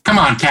 Come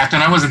on,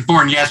 Captain. I wasn't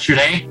born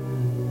yesterday.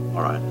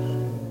 All right.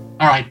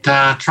 All right.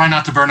 Try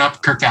not to burn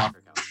up Kirk out.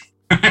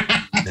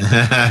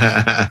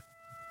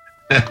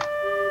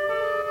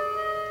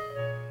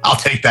 I'll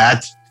take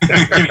that.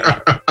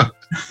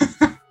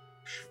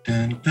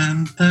 Dun,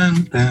 dun,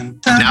 dun, dun,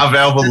 dun. Now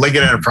available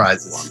Lincoln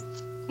Enterprises.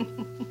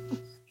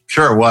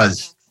 Sure it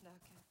was.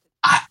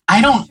 I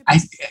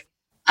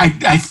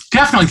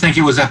definitely think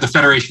it was at the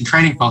Federation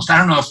Trading Post. I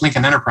don't know if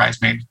Lincoln Enterprise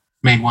made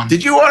one.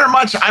 Did you order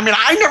much? I mean,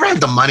 I never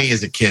had the money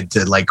as a kid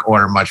to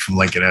order much from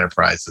Lincoln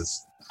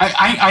Enterprises.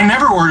 I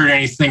never ordered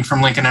anything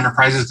from Lincoln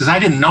Enterprises because I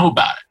didn't know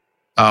about it.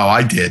 Oh,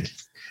 I did.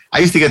 I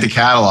used to get the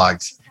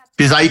catalogs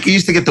because I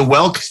used to get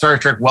the Star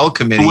Trek Well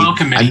Committee.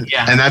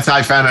 And that's how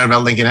I found out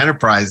about Lincoln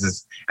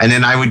Enterprises. And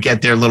then I would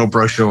get their little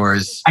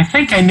brochures. I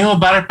think I knew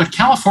about it, but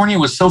California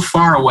was so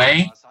far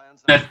away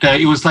that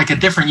it was like a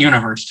different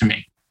universe to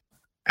me.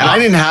 And I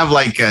didn't have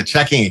a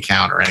checking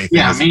account or anything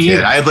as a kid.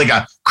 Either. I had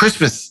a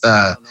Christmas,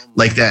 a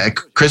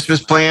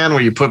Christmas plan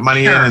where you put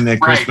money in and then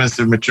Christmas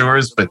it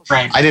matures. But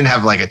I didn't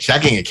have a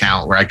checking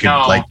account where I could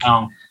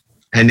No.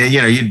 And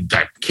then,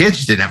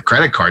 kids didn't have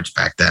credit cards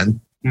back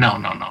then.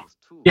 No.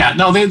 Yeah,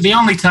 no, the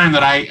only time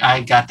that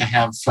I got to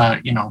have,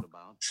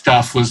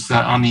 stuff was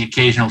on the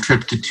occasional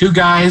trip to Two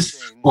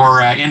Guys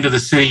or into the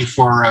city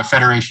for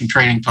Federation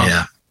Trading Post.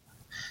 Yeah.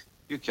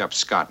 You kept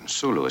Scott and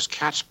Sulu as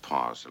cat's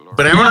paws.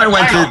 But when I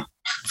went to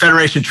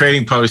Federation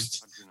Trading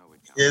Post,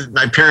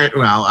 my parent,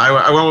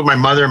 I went with my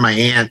mother and my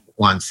aunt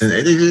once, and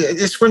they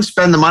just wouldn't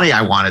spend the money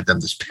I wanted them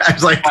to spend. I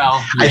was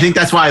I think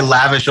that's why I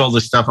lavish all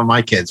this stuff on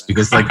my kids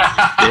because, it's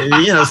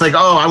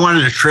oh, I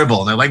wanted a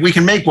Tribble. And they're like, we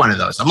can make one of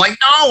those. I'm like,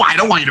 no, I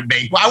don't want you to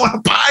make one. I want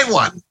to buy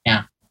one.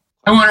 Yeah.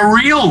 I want a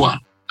real one.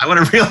 I want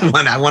a real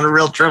one. I want a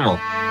real Tribble.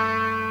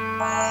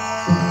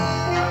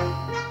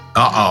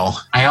 Uh-oh.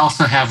 I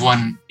also have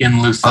one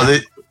in Lucid. Oh,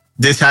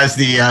 this has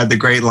the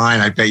great line.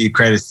 I bet you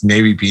credits to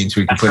Navy Beans.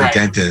 We can put a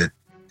dent in it.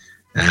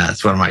 Yeah,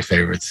 that's one of my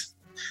favorites.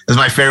 That's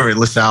my favorite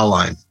LaSalle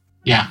line.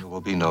 Yeah. There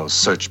will be no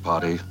search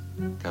party,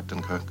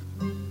 Captain Kirk.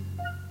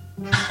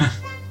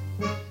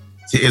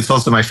 It's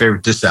also my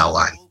favorite DeSalle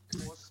line.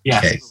 Yeah.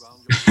 Okay.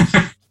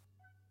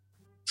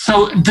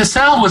 So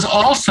DeSalle was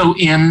also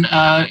in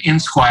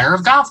Squire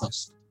of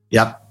Gothos.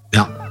 Yep.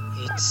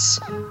 It's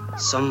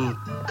some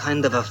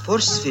kind of a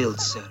force field,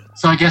 sir.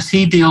 So I guess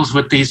he deals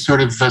with these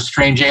sort of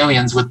strange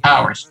aliens with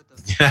powers.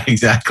 Yeah,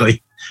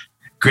 exactly.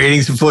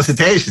 Creating some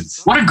felicitations.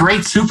 What a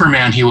great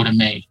Superman he would have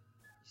made.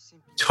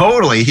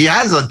 Totally. He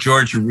has a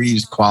George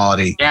Reeves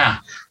quality. Yeah.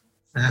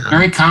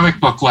 Very comic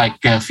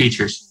book-like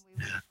features.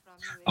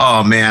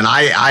 Oh, man.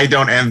 I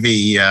don't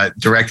envy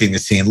directing the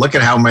scene. Look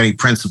at how many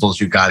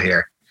principals you got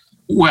here.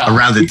 Well,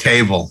 around the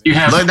table.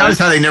 Notice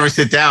how they never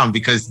sit down,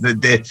 because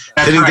the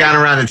sitting down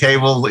around the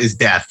table is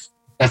death.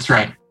 That's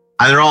right.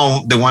 And they're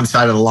all the one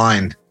side of the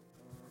line.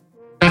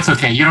 That's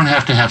okay. You don't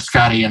have to have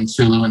Scotty and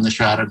Sulu in the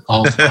shot at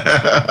all.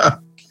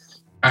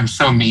 I'm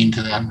so mean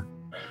to them.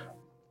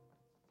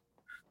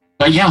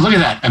 But yeah, look at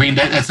that. I mean,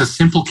 that's a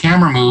simple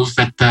camera move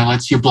that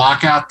lets you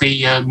block out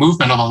the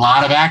movement of a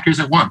lot of actors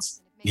at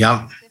once.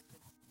 Yep.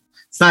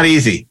 It's not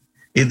easy.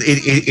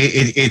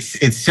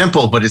 It's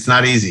simple, but it's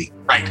not easy.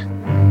 Right.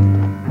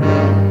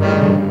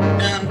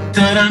 Dun,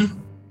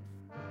 dun,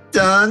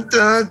 dun.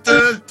 Dun,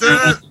 dun,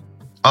 dun.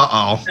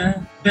 Uh-oh.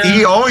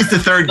 He always the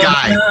third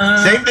guy.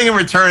 Same thing in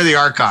Return of the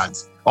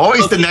Archons.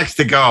 Always the next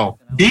to go.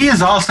 D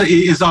is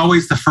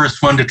always the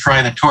first one to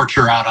try the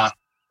torture out on.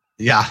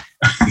 Yeah,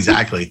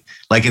 exactly.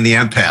 Like in The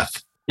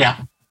Empath.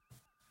 Yeah.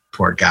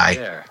 Poor guy.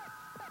 There.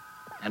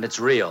 And it's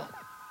real.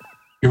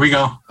 Here we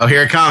go. Oh,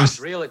 here it comes. It's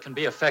real, it can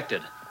be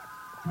affected.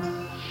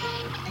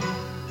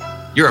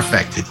 You're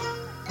affected.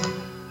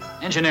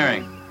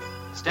 Engineering.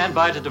 Stand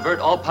by to divert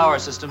all power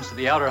systems to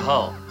the outer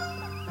hull.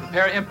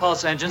 Prepare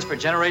impulse engines for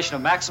generation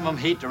of maximum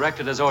heat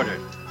directed as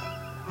ordered.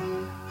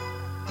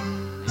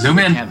 Zoom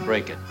in. Can't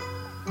break it.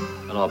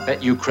 But I'll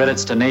bet you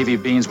credits to Navy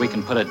beans we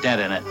can put a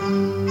dent in it.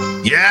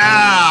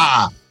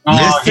 Yeah.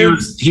 Oh,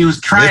 he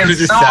was trying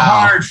so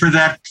hard for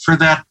that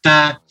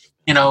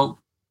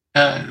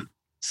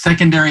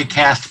secondary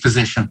cast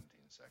position.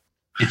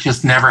 It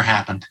just never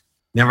happened.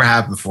 Never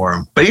happened for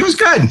him. But he was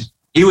good.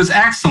 He was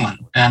excellent.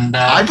 And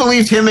I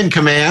believed him in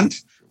command.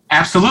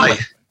 Absolutely.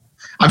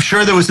 I'm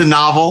sure there was a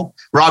novel,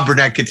 Rob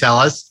Burnett could tell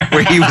us,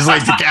 where he was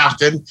like the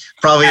captain.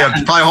 Probably a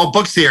whole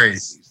book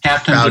series.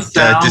 Captain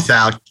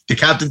DeSalle. The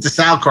Captain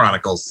DeSalle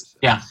Chronicles.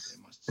 Yeah.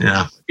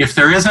 Yeah. If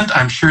there isn't,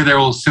 I'm sure there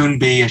will soon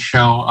be a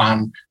show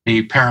on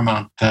the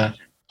Paramount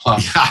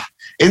Plus. Yeah.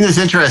 Isn't this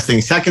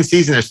interesting? Second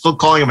season, they're still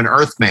calling him an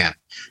Earthman.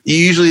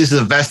 He usually is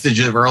a vestige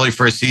of early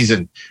first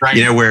season, right.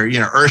 Where,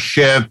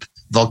 Earthship,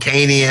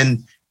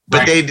 Vulcanian,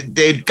 but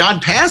they'd gone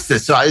past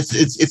this. So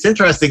it's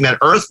interesting that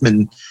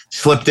Earthman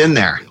slipped in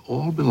there. They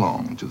all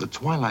belong to the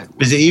Twilight World.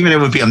 Because even it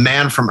would be a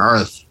man from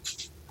Earth.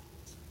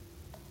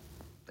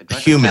 They tried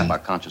to human. tap our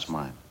conscious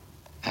mind.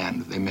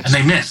 And they missed. And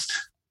they missed.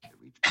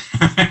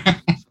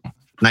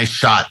 Nice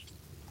shot.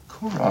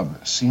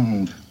 Korob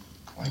seemed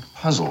quite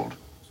puzzled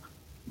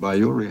by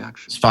your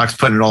reaction. Spock's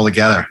putting it all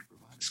together.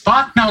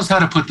 Spock knows how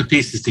to put the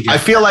pieces together. I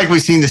feel like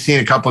we've seen the scene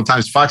a couple of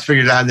times. Fox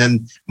figured it out, and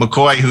then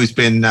McCoy, who's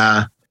been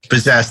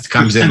possessed,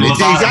 comes in.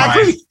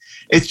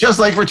 It's just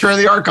like Return of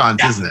the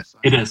Archons, isn't it?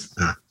 It is.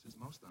 Yeah.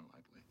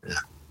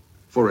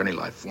 For any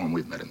life form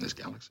we've met in this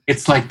galaxy.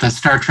 It's like the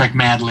Star Trek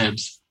Mad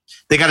Libs.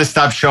 They got to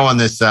stop showing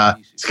this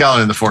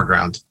skeleton in the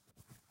foreground.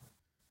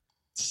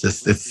 It's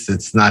just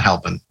it's not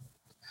helping.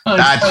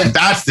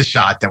 That's the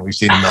shot that we've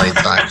seen a million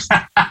times.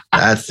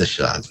 That's the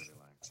shot.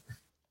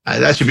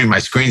 That should be my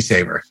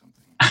screensaver.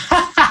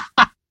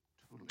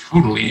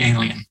 Totally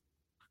alien.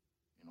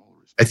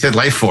 I said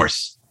life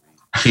force.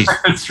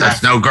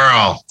 That's no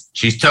girl.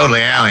 She's totally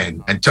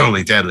alien and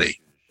totally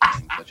deadly.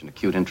 Such an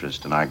acute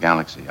interest in our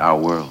galaxy, our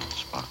world,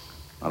 Spock.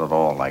 Not at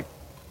all like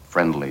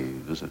friendly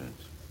visitors.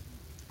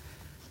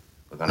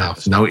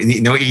 No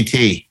ET.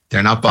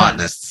 They're not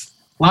botanists.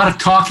 A lot of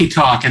talky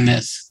talk in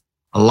this.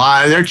 A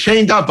lot. They're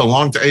chained up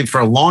for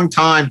a long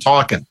time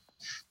talking.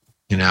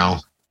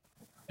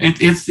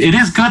 It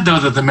is good though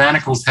that the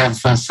manacles have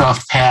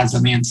soft pads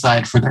on the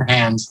inside for their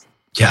hands.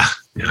 Yeah,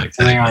 exactly.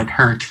 So they aren't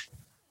hurt.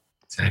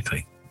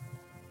 Exactly.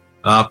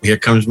 Oh, here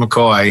comes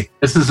McCoy.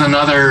 This is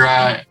another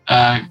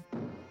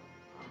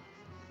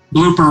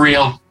blooper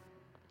reel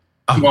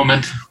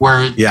moment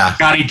where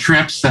Scotty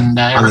trips and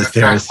everyone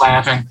starts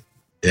laughing.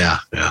 Yeah.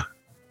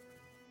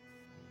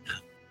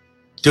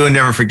 Dewey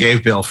never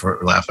forgave Bill for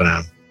laughing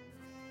at him.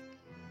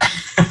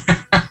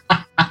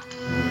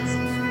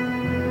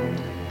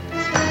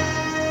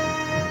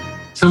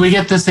 So we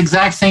get this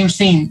exact same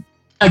scene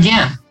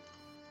again.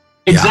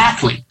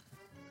 Exactly.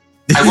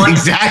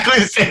 Exactly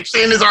the same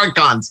scene as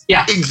Archons.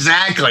 Yeah.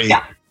 Exactly.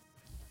 Yeah.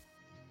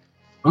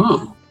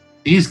 Ooh,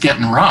 he's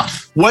getting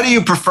rough. What do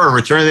you prefer,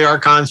 Return of the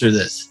Archons or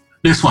this?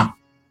 This one.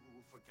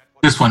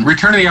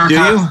 Return of the Archons.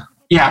 Do you?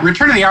 Yeah,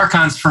 Return of the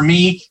Archons for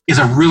me is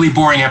a really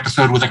boring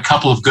episode with a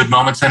couple of good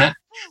moments in it.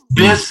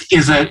 This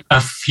is a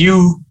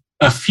few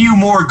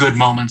more good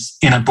moments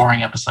in a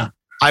boring episode.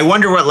 I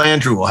wonder what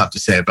Landru will have to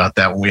say about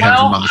that when we have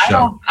him on the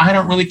show. I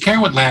don't really care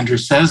what Landru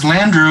says.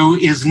 Landru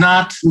is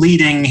not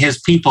leading his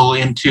people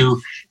into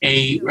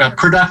a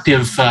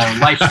productive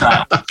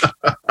lifestyle.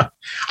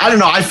 I don't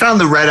know. I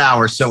found the Red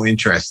Hour so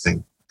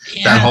interesting.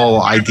 Yeah. That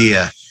whole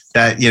idea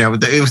that,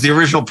 it was the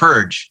original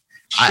Purge.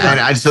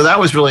 So that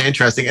was really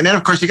interesting. And then,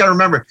 of course, you got to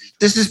remember,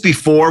 this is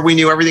before we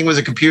knew everything was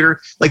a computer.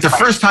 Like the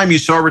first time you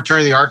saw Return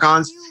of the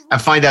Archons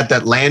and find out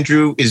that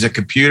Landru is a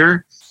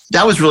computer,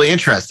 that was really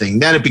interesting.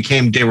 Then it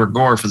became de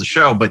rigueur for the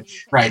show. But,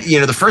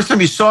 the first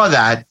time you saw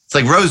that, it's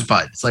like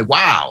Rosebud. It's like,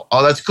 wow,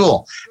 oh, that's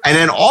cool. And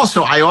then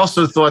also, I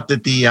also thought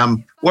that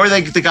what are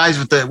they, the guys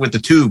with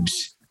the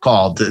tubes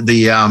called?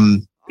 The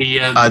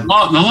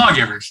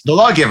Lawgivers. The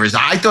Lawgivers.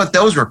 I thought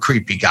those were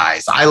creepy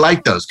guys. I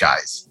like those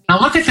guys. Now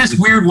look at this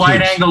weird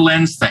wide-angle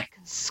lens thing.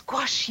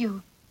 Squash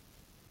you.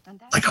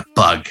 Like a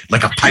bug,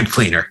 like a pipe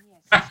cleaner.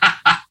 Look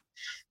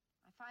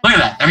at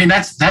that. I mean,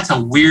 that's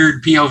a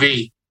weird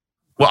POV.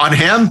 Well, on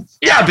him?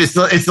 Yeah, but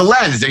it's the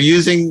lens. They're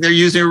using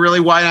a really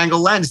wide-angle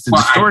lens to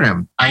distort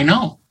him. I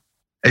know.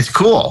 It's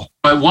cool.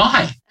 But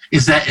why?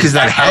 Is that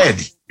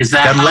head? Is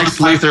that Lex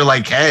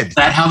Luthor-like head? Is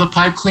that how the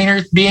pipe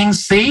cleaner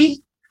beings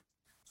see?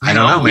 I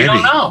don't know. Maybe. We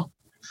don't know.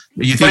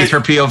 You think it's her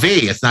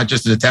POV? It's not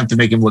just an attempt to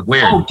make him look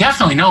weird. Oh,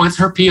 definitely. No, it's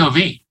her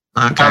POV.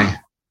 Okay.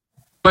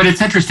 But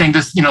it's interesting.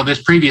 This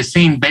previous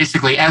scene,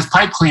 basically, as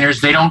pipe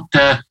cleaners, they don't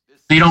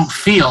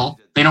feel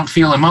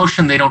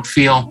emotion. They don't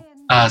feel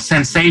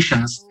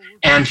sensations.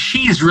 And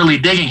she's really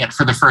digging it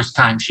for the first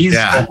time. She's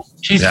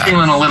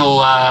feeling a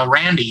little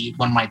randy,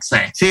 one might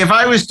say. See, if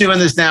I was doing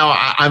this now,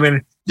 I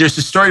mean, there's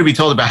a story to be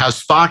told about how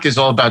Spock is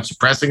all about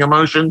suppressing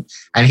emotion,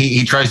 and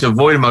he tries to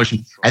avoid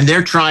emotion. And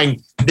they're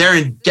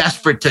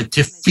desperate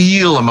to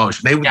feel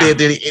emotion. They're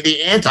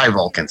the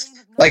anti-Vulcans.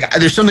 Like,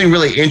 there's something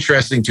really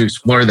interesting to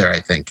explore there, I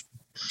think.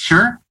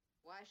 Sure.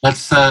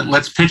 Let's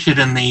pitch it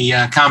in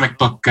the comic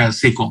book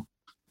sequel.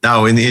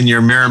 No, in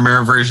your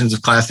mirror versions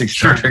of classic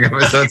Star Trek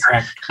episodes.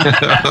 Correct.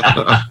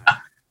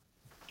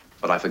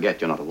 But I forget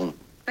you're not a woman.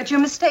 But you're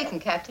mistaken,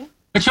 Captain.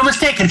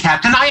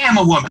 I am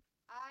a woman.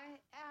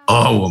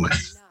 Oh, a woman.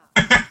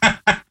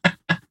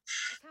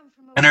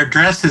 And her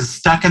dress is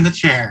stuck in the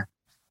chair.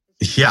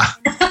 Yeah.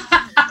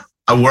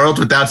 A world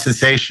without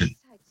sensation.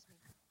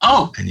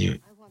 Oh. And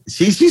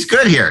she's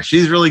good here.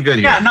 She's really good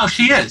here. Yeah, no,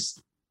 she is.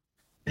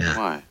 Yeah.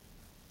 Why?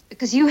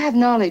 Because you have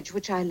knowledge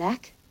which I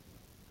lack.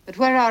 But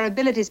where our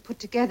abilities put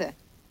together.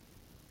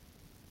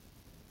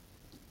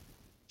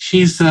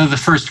 She's the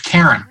first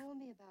Karen.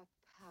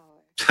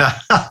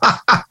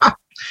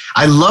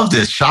 I love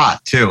this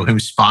shot too. Him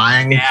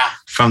spying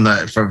and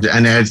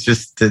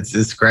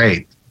it's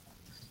great.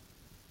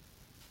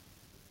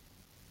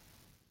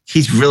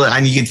 He's really,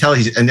 and you can tell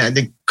and I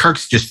think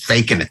Kirk's just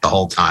faking it the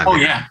whole time. Oh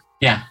yeah,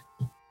 yeah.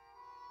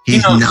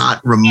 He's not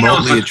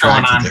remotely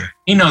attracted to her.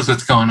 He knows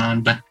what's going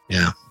on, but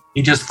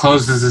he just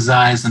closes his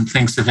eyes and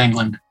thinks of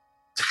England.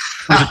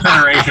 There's a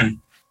Federation.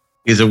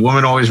 Because a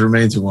woman always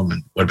remains a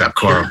woman. What about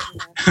Korob?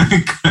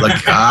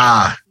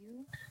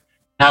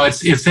 Now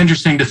it's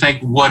interesting to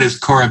think, what is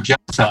Korob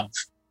jealous of?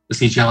 Is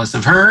he jealous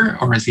of her,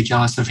 or is he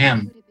jealous of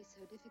him?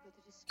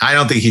 I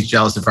don't think he's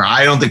jealous of her.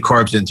 I don't think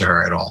Korob's into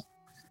her at all.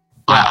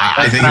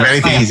 I think if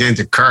anything, he's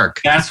into Kirk.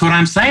 That's what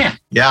I'm saying.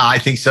 Yeah, I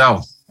think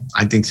so.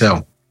 I think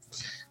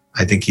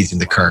he's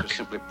into Kirk.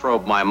 Simply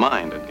probe my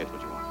mind and get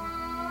what you want.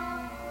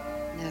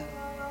 No,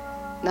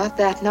 not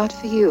that. Not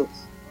for you.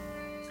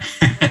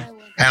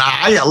 And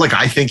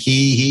I think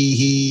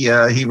he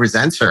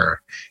resents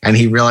her, and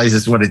he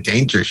realizes what a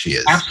danger she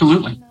is.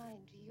 Absolutely.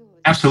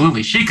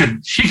 She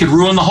could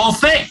ruin the whole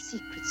thing.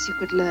 Secrets you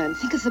could learn.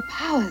 Think of the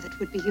power that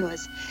would be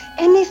yours.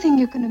 Anything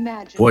you can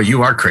imagine. Boy,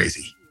 you are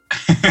crazy.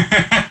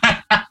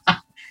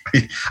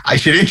 I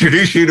should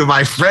introduce you to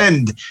my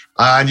friend,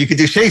 and you could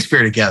do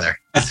Shakespeare together.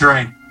 That's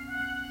right.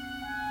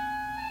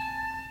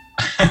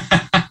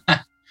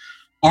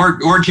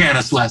 or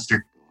Janice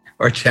Lester.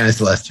 Or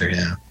Janice Lester,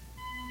 yeah.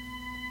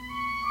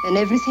 And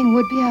everything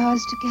would be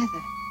ours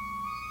together.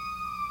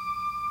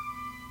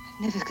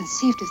 I've never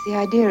conceived of the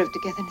idea of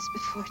togetherness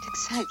before. It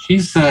excites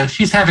me.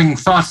 She's having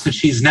thoughts that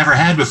she's never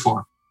had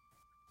before.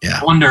 Yeah.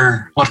 I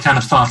wonder what kind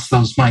of thoughts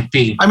those might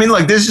be. I mean,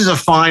 look, this is a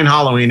fine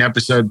Halloween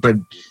episode, but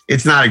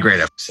it's not a great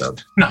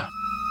episode. No.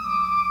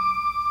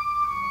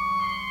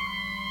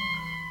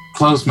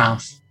 Closed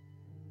mouth.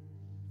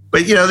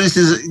 But this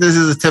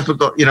is a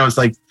typical. It's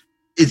like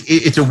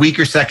it's a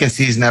weaker second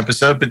season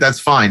episode, but that's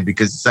fine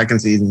because the second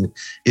season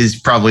is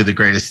probably the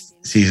greatest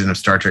season of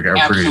Star Trek ever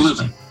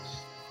produced.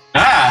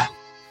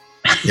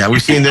 Yeah,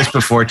 we've seen this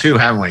before too,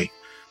 haven't we?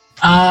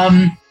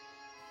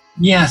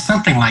 Yeah,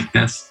 something like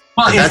this.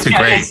 Well, that's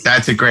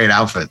a great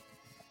outfit.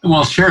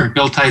 Well, sure,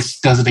 Bill Tice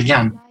does it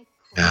again.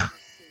 Yeah.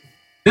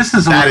 This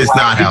is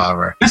not,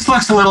 however. This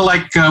looks a little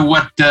like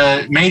what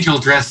Majel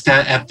dressed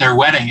at their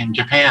wedding in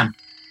Japan.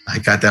 I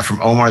got that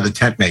from Omar the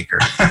Tent Maker.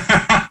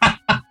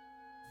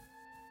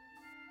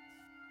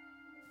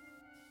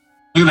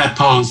 Look at that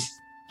pose.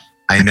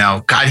 I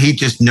know. God, he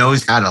just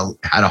knows how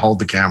to hold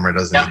the camera,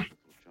 doesn't he?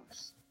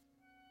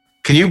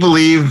 Can you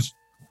believe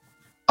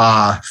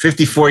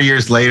 54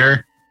 years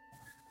later,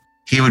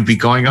 he would be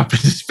going up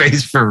into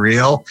space for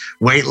real,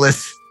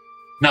 weightless?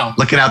 No.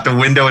 Looking out the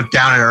window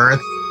down at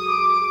Earth?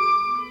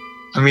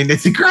 I mean,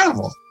 it's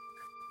incredible.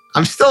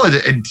 I'm still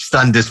in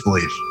stunned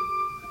disbelief.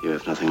 You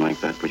have nothing like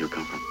that where you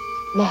come from?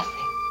 Nothing.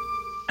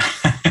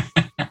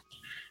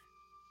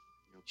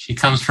 She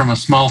comes from a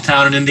small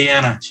town in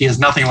Indiana. She has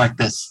nothing like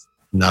this.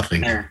 Nothing.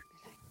 There.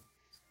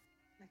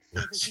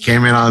 She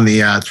came in on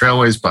the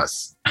Trailways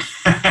bus.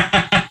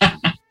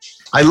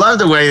 I love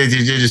the way that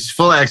you do just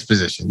full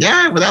exposition.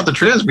 Yeah, without the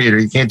transmitter,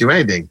 you can't do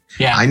anything.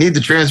 Yeah. I need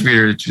the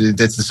transmitter.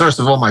 That's the source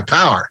of all my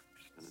power.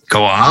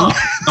 Go on.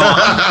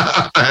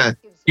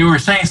 You were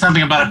saying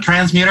something about a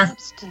transmuter?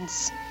 You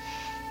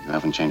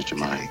haven't changed your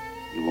mind.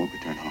 You won't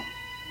return home.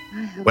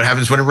 What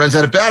happens when it runs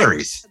out of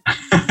batteries?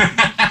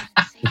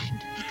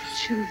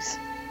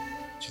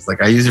 She's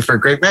like, I use it for a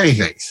great many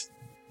things.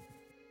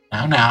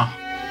 Now.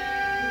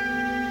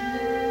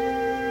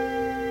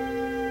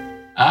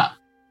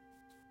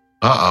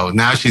 Uh-oh,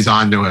 now she's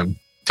on to him.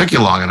 Took you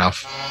long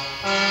enough.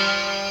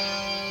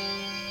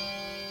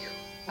 You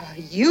are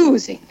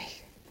using me.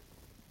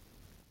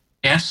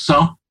 Yes,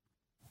 so?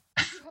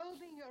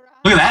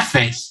 Look at that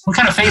face. What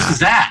kind of face is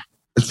that?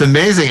 It's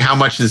amazing how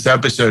much this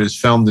episode is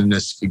filmed in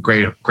this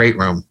great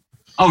room.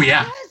 Oh,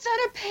 yeah. It's on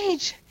a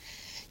page.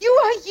 You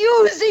are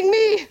using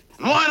me.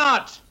 Why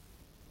not?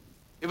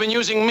 You've been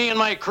using me and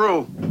my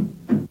crew.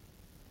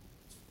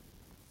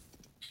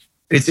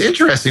 It's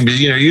interesting, but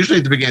usually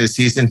at the beginning of the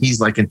season, he's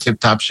like in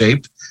tip-top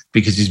shape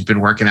because he's been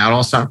working out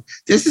all summer.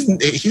 He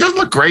doesn't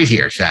look great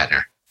here,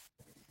 Shatner.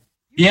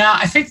 Yeah,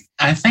 I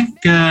think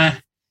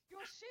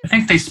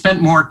they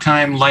spent more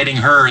time lighting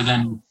her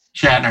than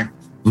Shatner.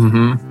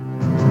 Mm-hmm.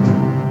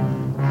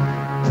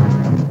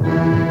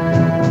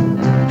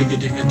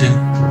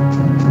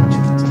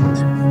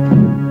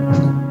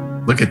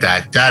 Look at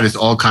that. That is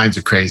all kinds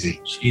of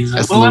crazy.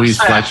 That's Louise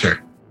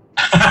Fletcher.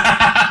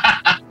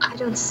 I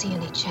don't see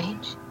any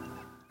change.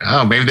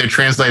 Oh, maybe they're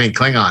translating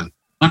Klingon.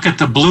 Look at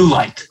the blue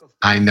light.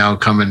 I know,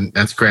 coming.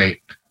 That's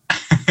great.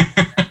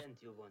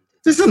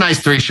 This is a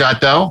nice 3-shot,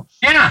 though.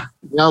 Yeah.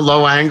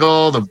 Low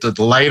angle, the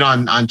light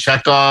on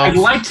Chekhov. I'd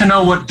like to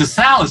know what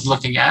DeSalle is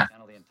looking at.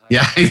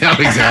 Yeah, I know,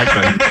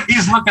 exactly.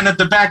 He's looking at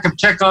the back of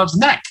Chekhov's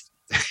neck.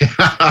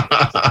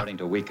 Starting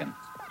to weaken.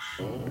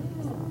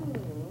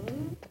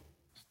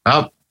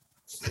 Oh,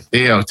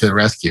 Theo to the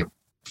rescue.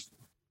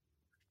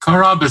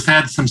 Korob has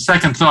had some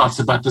second thoughts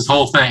about this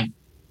whole thing.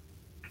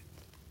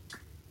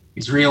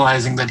 He's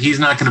realizing that he's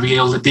not going to be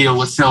able to deal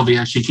with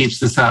Sylvia if she keeps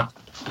this up.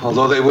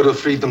 Although they would have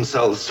freed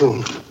themselves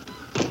soon.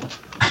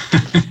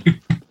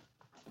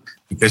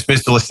 Because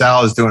Mr.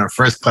 LaSalle is doing a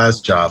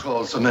first-class job.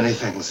 Control so many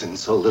things in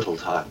so little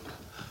time.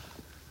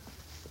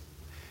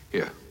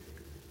 Here.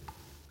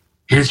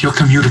 Here's your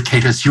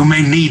communicators. You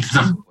may need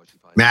them.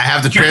 May I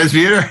have the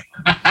transmuter?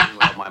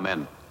 My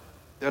men.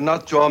 They're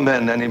not your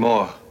men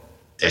anymore.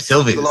 They're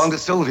Sylvia's. They belong to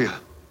Sylvia.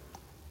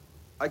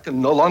 I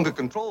can no longer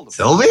control them.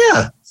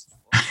 Sylvia?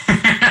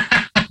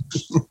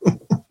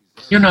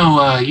 You know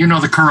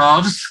the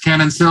Korobs, Ken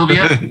and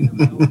Sylvia.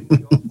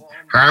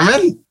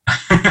 Herman?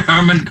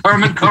 Herman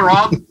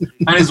Korob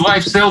and his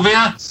wife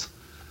Sylvia.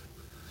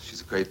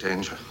 She's a great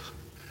danger.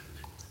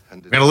 We're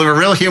going to live a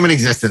real human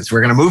existence.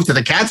 We're going to move to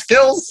the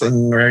Catskills,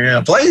 and we're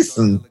going to place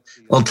and a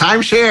little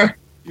timeshare.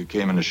 You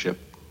came in a ship.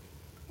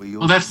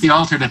 Well, that's the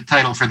alternate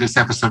title for this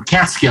episode,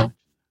 Catskill.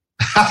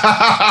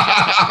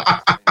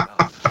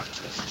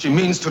 She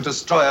means to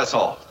destroy us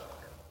all.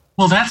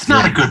 Well, that's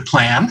not a good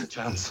plan.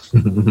 Chance.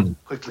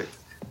 Quickly.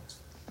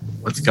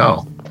 Let's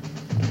go.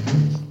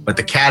 But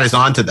the cat is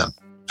onto them.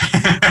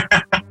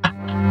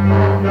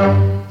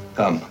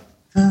 Come.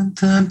 Dun,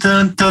 dun,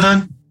 dun, dun,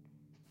 dun.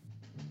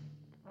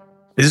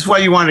 Is this why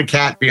you wanted a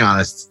cat, be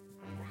honest?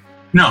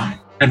 No,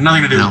 had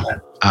nothing to do with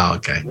that. Oh,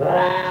 okay.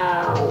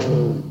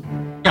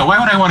 Yeah, why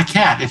would I want a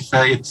cat if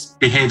it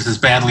behaves as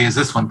badly as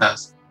this one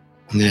does?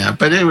 Yeah,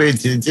 but anyway,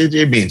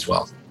 it means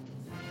well.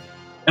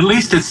 At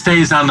least it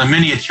stays on the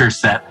miniature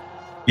set.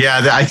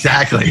 Yeah,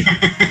 exactly.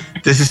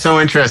 This is so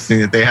interesting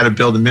that they had to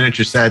build a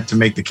miniature set to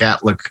make the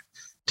cat look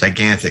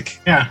gigantic.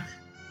 Yeah.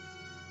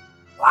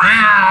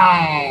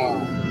 Wow.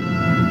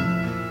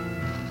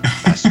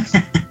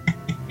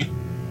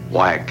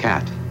 Why a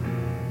cat?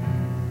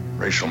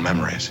 Racial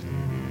memories.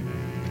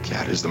 The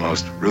cat is the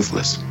most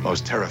ruthless,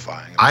 most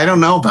terrifying. I don't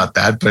know about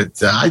that,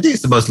 but I think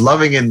it's the most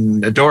loving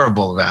and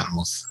adorable of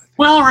animals.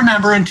 Well,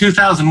 remember in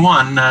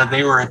 2001,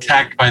 they were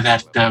attacked by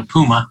that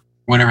puma,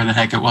 whatever the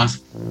heck it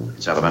was.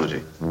 It's out of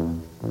energy.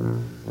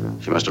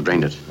 She must have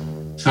drained it.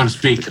 So to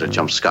speak. We could have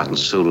jumped Scott and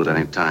Sulu at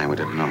any time. We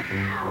didn't know.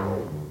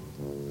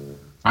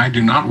 I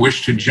do not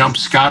wish to jump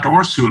Scott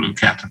or Sulu,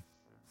 Captain.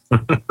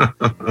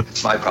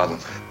 It's my problem.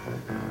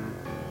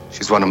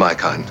 She's one of my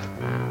kind.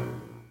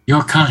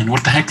 Your kind?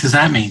 What the heck does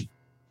that mean?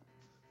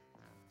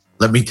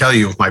 Let me tell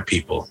you of my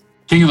people.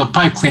 King of the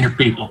pipe cleaner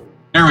people.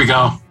 There we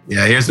go.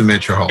 Yeah, here's the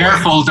miniature hallway.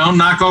 Careful, don't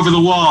knock over the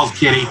wall,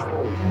 kitty.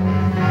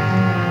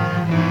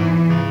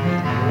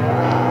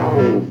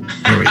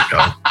 There we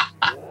go.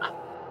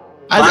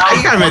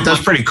 I gotta admit,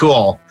 that's pretty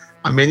cool.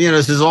 I mean,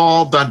 this is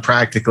all done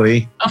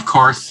practically. Of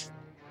course.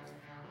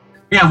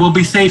 Yeah, we'll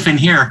be safe in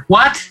here.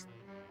 What?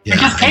 Yeah, I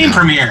just came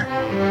from here.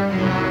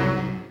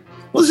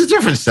 Well, it's a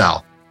different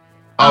cell.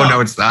 Oh, no,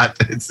 it's not.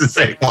 It's the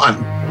same one.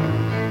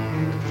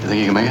 You think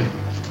you can make it?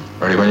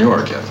 Ready when you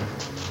are, Captain.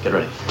 Get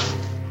ready.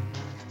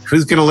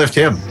 Who's gonna lift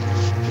him?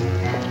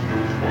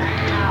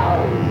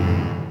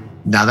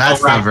 Now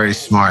that's not very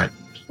smart.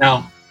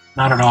 No,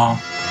 not at all.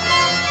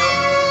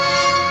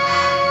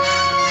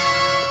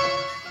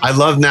 I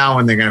love now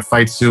when they're going to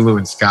fight Sulu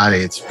and Scotty.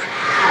 It's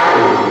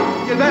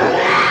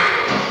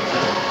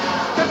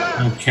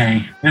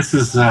okay. This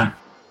is a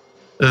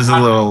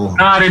little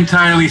not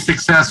entirely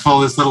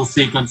successful. This little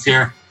sequence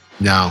here.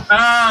 No.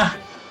 Oh,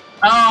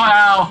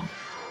 ow.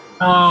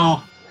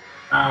 Oh,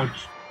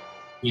 ouch.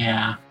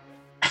 Yeah.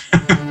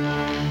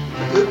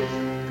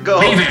 Go.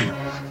 Leave him.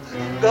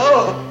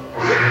 Go.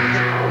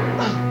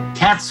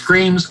 Cat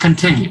screams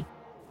continue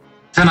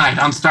tonight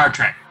on Star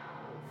Trek.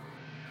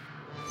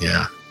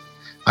 Yeah.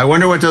 I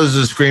wonder what those are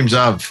the screams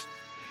of.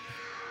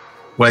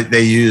 What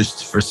they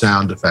used for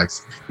sound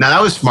effects. Now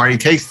that was smart. He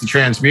takes the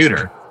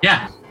transmuter.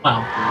 Yeah.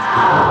 Well.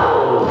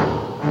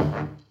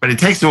 But it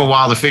takes him a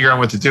while to figure out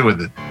what to do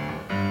with it.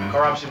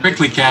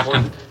 Quickly,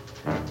 Captain.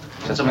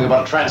 Said something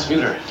about a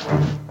transmuter.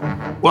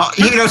 Well,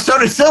 so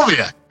did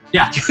Sylvia.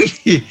 Yeah.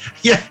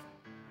 Yeah.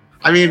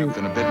 I mean,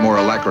 and a bit more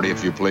alacrity,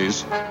 if you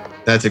please.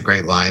 That's a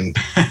great line.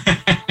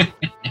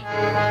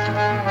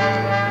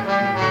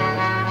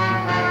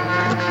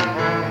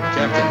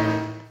 Captain.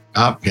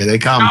 Oh, here they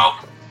come.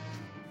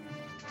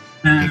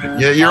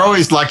 You're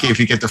always lucky if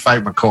you get to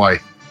fight McCoy.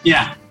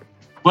 Yeah.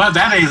 Well,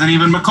 that isn't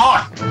even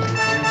McCoy.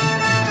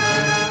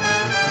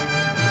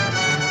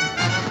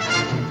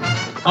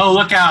 Oh,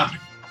 look out.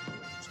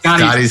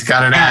 Scotty's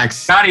got an axe.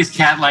 Scotty's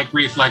cat-like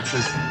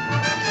reflexes.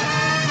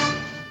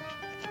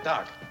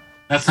 Doc.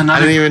 That's another.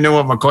 I didn't even know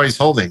what McCoy's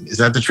holding. Is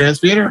that the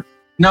transmuter?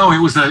 No, it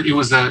was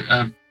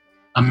a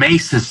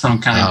mace of some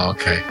kind. Oh,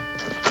 okay.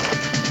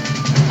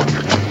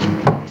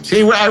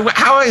 See,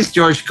 how is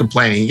George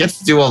complaining? He gets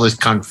to do all this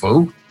kung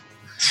fu.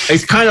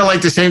 It's kind of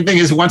like the same thing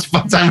as Once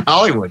Upon a Time in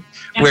Hollywood.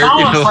 It's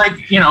almost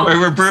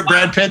where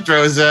Brad Pitt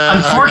throws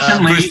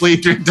unfortunately, Bruce Lee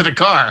into the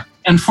car.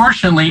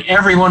 Unfortunately,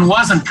 everyone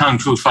wasn't kung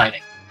fu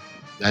fighting.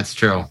 That's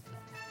true.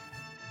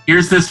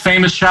 Here's this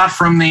famous shot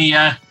from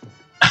the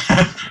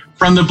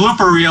from the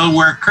blooper reel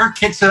where Kirk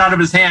kicks it out of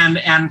his hand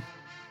and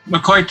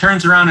McCoy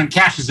turns around and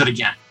catches it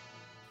again.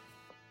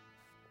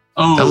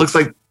 Oh, that looks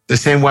like the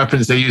same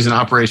weapons they use in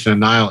Operation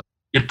Annihilate.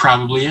 It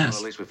probably is. Well,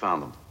 at least we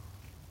found them.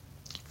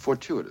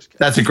 Fortuitous.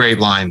 That's a great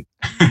line.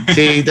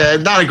 See,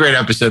 not a great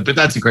episode, but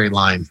that's a great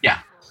line. Yeah.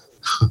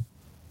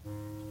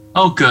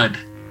 Oh, good.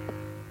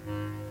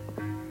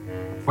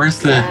 Where's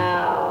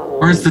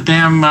the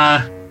damn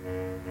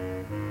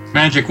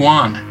magic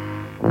wand?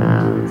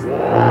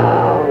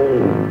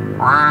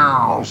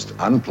 Wow. Most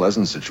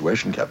unpleasant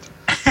situation, Captain.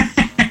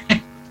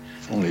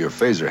 If only your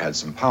phaser had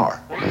some power.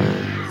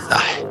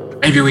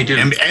 Maybe we do.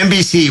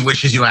 NBC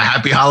wishes you a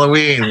happy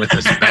Halloween with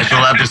a special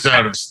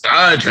episode of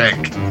Star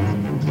Trek.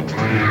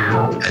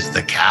 As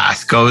the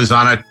cast goes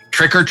on a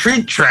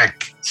trick-or-treat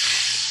trick.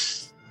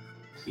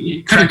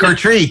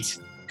 Trick-or-treat.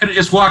 Could have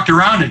just walked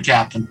around it,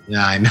 Captain.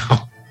 Yeah, I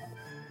know.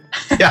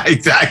 Yeah,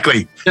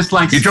 exactly. Just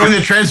like you throw in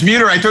the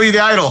transmuter, I throw you the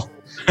idol.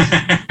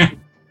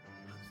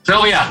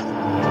 Sylvia.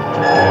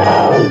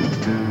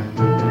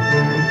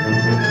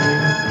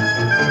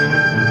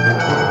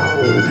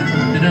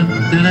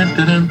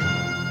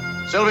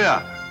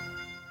 Sylvia.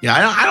 Yeah,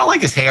 I don't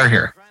like his hair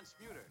here.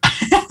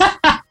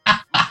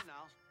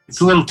 It's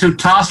a little too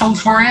tousled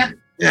for you?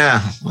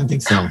 Yeah, I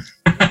think so.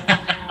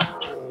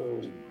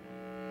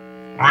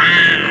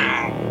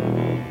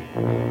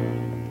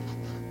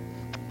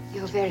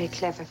 You're very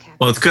clever, Captain.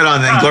 Well, it's good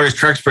on the Inglorious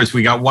Treksperts.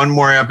 We got one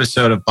more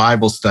episode of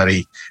Bible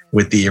study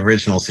with the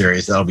original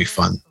series. That'll be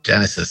fun.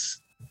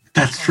 Genesis.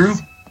 That's true.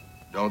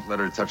 Don't let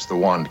her touch the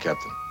wand,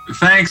 Captain.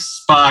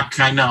 Thanks, Spock.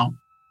 I know.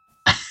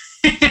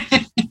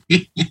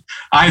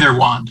 Either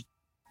wand.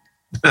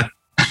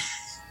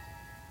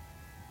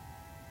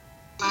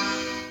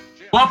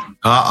 Whoop.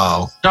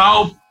 Uh-oh.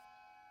 No.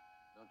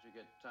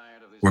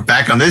 We're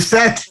back on this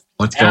set?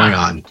 What's going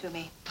on?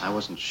 I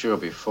wasn't sure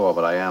before,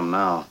 but I am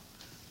now.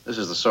 This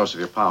is the source of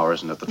your power,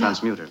 isn't it? The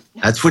transmuter.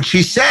 That's what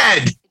she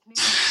said.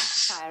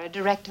 Fire a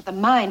director. The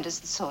mind is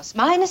the source.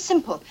 Mine is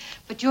simple,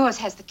 but yours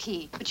has the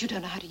key. But you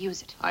don't know how to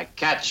use it. I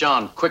catch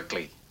on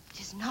quickly.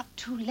 It is not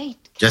too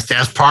late. Just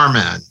ask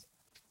Parman.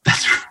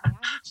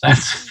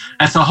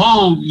 That's a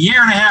whole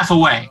year and a half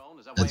away.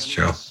 That's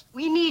true.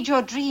 We need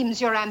your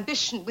dreams, your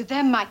ambition. With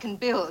them I can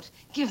build.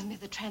 Give me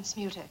the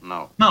transmuter.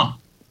 No. No.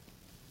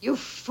 You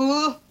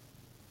fool.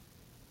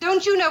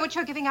 Don't you know what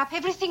you're giving up?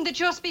 Everything that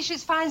your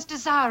species finds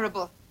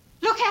desirable.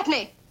 Look at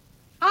me.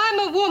 I'm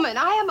a woman.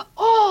 I am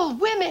all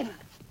women.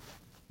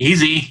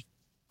 Easy.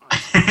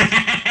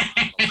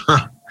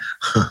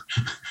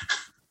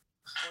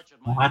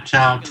 Watch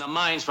out. The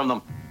minds from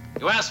them.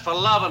 You asked for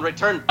love and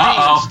returned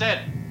pain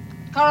instead.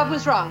 Korob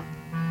was wrong.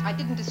 I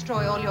didn't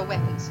destroy all your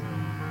weapons.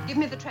 Give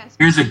me the transmuter.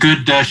 Here's a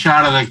good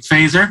shot of the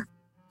phaser.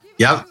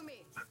 Yep.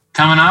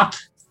 Coming up.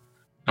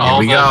 Here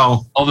we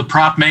go. All the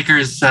prop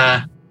makers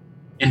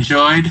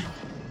enjoyed.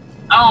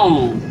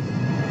 Oh.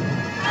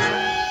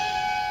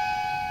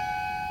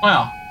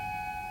 Well.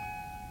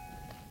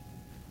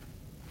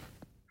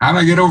 How'd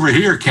I get over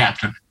here,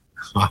 Captain?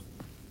 Huh.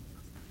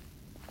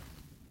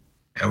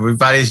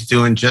 Everybody's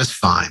doing just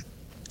fine.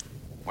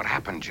 What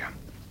happened, Jim?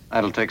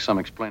 That'll take some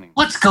explaining.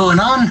 What's going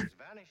on?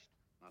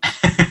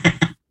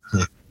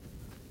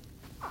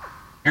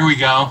 Here we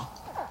go.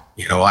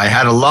 You know, I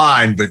had a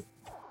line, but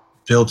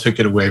Phil took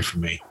it away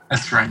from me.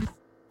 That's right.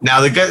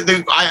 Now,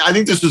 I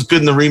think this was good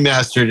in the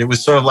remastered. It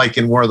was sort of like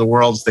in War of the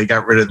Worlds. They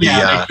got rid of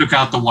they took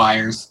out the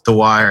wires. The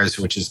wires,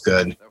 which is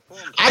good.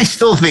 I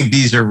still think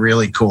these are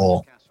really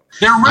cool.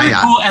 They're really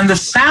cool, and the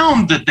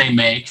sound that they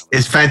make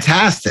is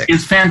fantastic.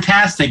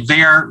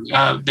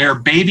 They're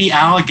baby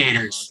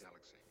alligators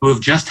who have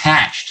just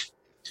hatched.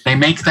 They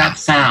make that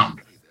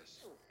sound.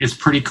 It's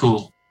pretty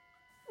cool.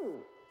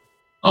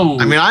 Oh,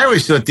 I mean, I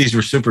always thought these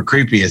were super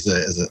creepy as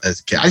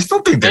a kid. I still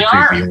think they're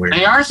creepy and weird.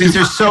 They are. These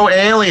are so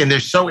alien. They're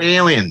so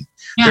alien.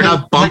 Yeah, they're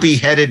not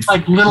bumpy-headed,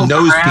 like little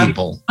nose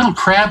people. Little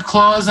crab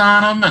claws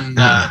on them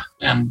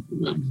and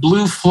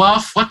blue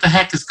fluff. What the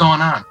heck is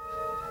going on?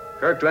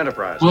 Kirk to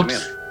Enterprise.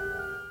 Whoops. Come in.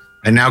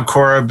 And now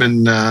Korab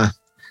and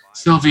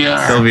Sylvia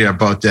are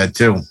both dead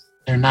too.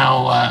 They're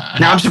now.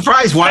 Now I'm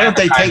surprised. Why don't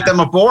they take them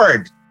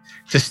aboard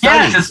to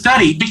study? Yeah, to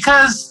study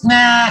because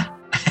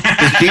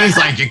Gene's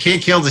like, you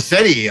can't kill the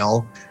SETI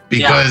eel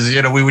because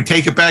we would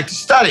take it back to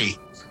study.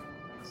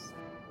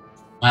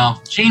 Well,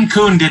 Gene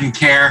Kuhn didn't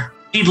care.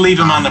 He'd leave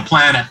him on the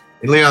planet.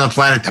 He'd leave on the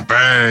planet to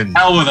burn.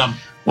 Hell with him.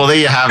 Well, there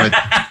you have it.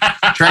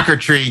 Trick or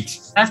treat.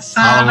 That's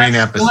Halloween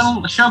episode. A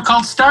little show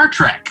called Star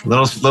Trek.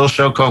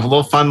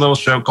 Little fun little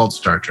show called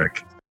Star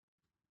Trek.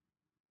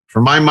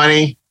 For my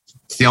money,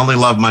 it's the only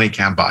love money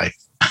can buy.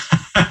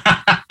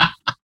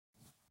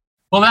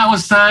 Well, that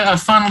was a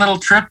fun little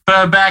trip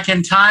back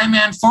in time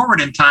and forward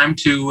in time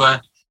to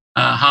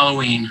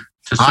Halloween.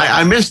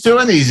 I miss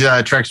doing these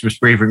Trexperts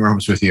briefing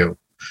rooms with you.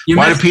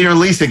 Why did Peter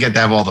and Lisa get to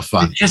have all the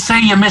fun? Did you say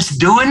you miss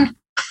doing?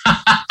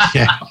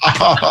 Yeah.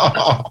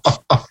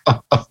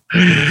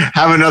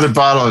 Have another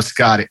bottle of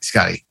Scotty.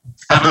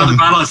 Have another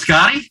bottle of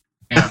Scotty?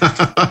 Yeah.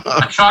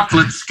 A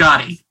chocolate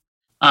Scotty.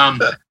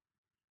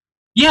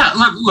 Yeah,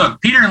 look,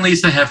 Peter and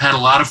Lisa have had a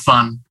lot of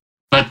fun,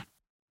 but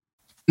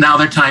now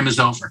their time is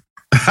over.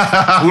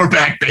 We're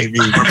back, baby.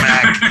 We're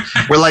back.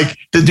 We're like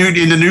the dude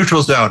in the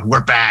neutral zone.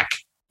 We're back.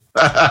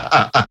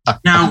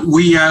 Now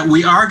we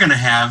are going to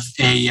have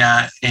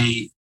a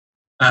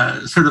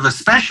sort of a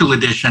special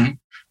edition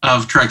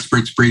of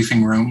Trexperts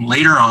Briefing Room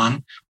later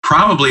on,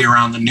 probably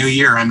around the new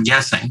year, I'm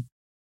guessing,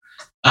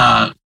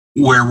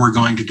 where we're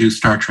going to do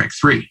Star Trek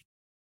 3.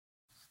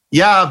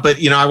 Yeah, but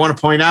I want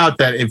to point out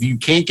that if you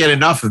can't get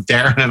enough of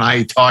Darren and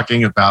I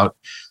talking about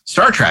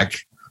Star Trek,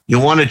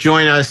 you'll want to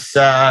join us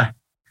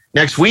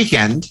next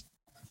weekend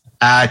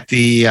at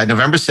the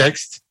November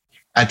 6th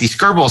at the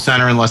Skirball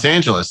Center in Los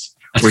Angeles,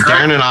 where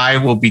Darren and I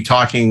will be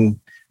talking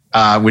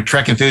with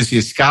Trek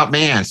enthusiast Scott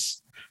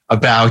Mance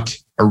about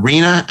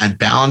Arena and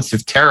Balance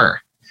of Terror,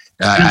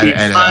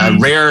 a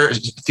rare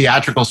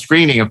theatrical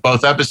screening of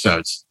both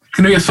episodes. It's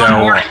going to be a fun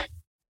morning.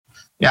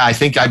 Yeah, I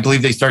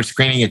believe they start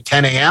screening at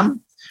 10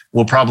 a.m.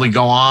 We'll probably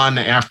go on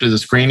after the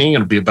screening.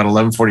 It'll be about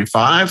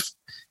 11:45,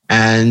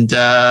 and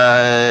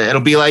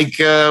it'll be like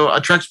a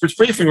Trexperts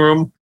Briefing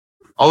Room,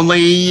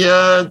 only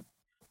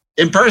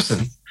in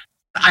person.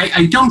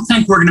 I don't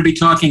think we're going to be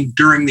talking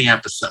during the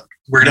episode.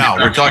 We're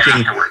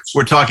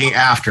talking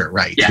after,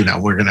 right? Yeah.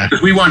 We're gonna.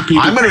 We want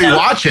people. I'm going to be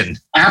watching.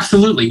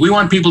 Absolutely, we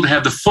want people to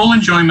have the full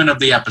enjoyment of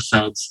the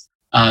episodes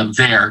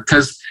there,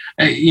 because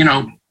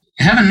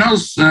heaven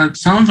knows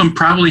some of them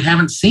probably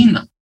haven't seen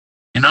them.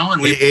 And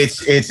it's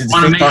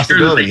want to make sure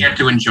that they get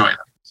to enjoy them.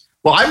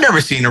 Well, I've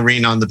never seen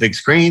Arena on the big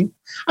screen.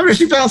 I've never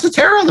seen Balance of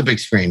Terror on the big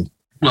screen.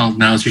 Well,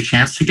 now's your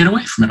chance to get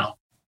away from it all.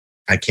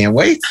 I can't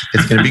wait.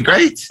 It's going to be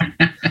great.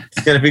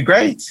 It's going to be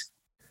great.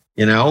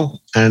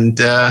 And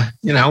we're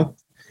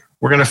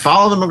going to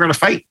follow them. We're going to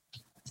fight.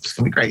 It's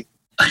going to be great.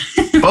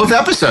 Both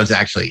episodes,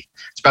 actually.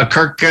 It's about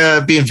Kirk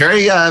being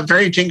very,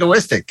 very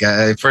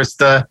jingoistic.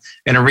 First,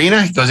 in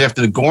Arena, he goes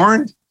after the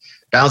Gorn.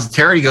 Balance of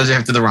Terror, he goes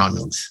after the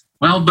Romulans.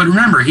 Well, but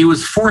remember, he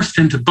was forced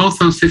into both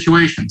those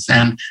situations,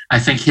 and I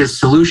think his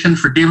solution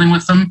for dealing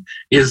with them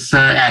is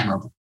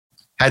admirable.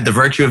 Had the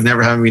virtue of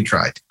never having been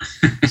tried.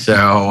 So,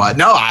 I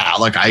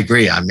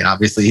agree. I mean,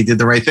 obviously, he did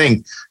the right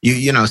thing.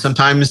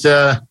 Sometimes, you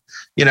got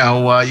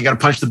to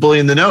punch the bully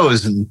in the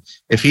nose. And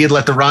if he had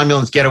let the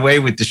Romulans get away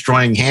with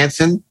destroying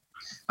Hansen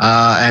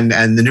and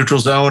the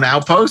neutral zone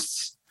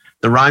outposts,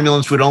 the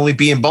Romulans would only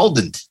be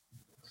emboldened.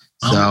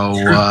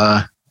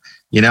 And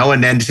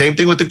then the same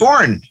thing with the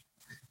Gorn.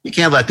 You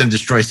can't let them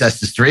destroy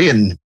Cestus 3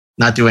 and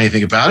not do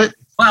anything about it.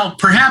 Well,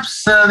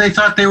 perhaps they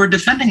thought they were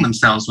defending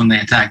themselves when they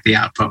attacked the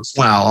outpost.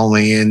 Well,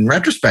 only in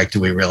retrospect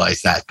do we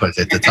realize that. But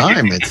at the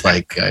time, it's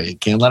like you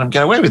can't let him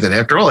get away with it.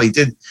 After all, he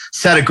did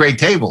set a great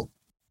table.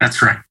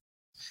 That's right.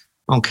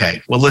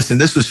 Okay. Well, listen,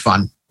 this was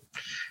fun.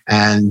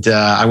 And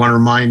I want to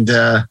remind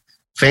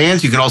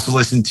fans, you can also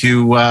listen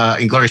to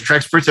Inglorious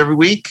Trexperts every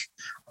week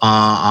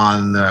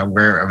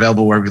we're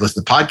available wherever you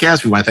listen to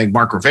podcasts. We want to thank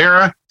Mark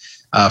Rivera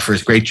for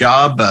his great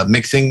job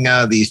mixing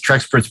these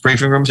Trexperts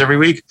briefing rooms every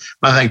week.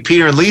 I want to thank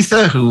Peter and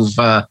Lisa, who've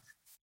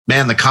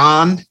manned the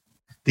con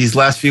these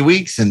last few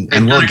weeks, and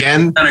will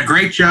again done a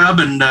great job,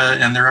 and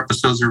their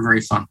episodes are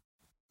very fun.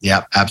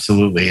 Yeah,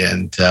 absolutely.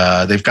 And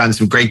they've gotten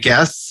some great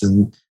guests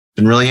and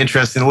been really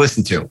interesting to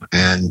listen to.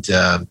 And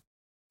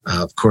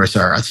of course,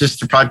 our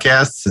sister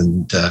podcasts.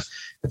 And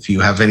if you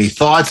have any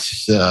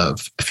thoughts,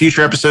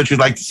 future episodes you'd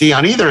like to see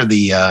on either of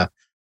the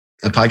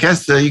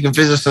podcasts, you can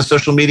visit us on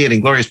social media at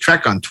Inglorious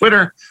Trek on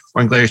Twitter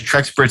or Inglorious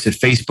Treksperts at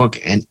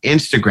Facebook and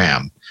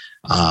Instagram.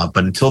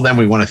 But until then,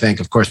 we want to thank,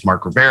 of course,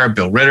 Mark Rivera,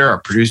 Bill Ritter, our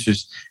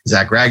producers,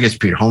 Zach Ragus,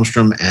 Peter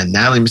Holmstrom, and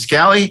Natalie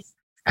Miscali.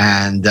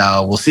 And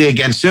we'll see you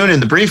again soon in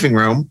the briefing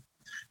room.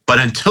 But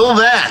until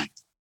then,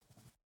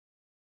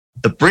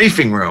 the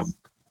briefing room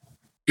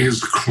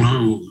is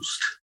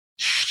closed.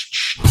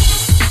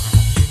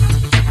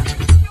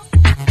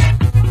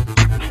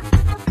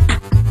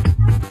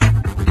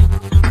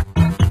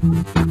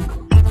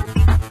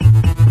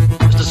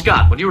 Mr.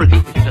 Scott, would you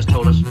repeat what you just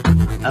told us?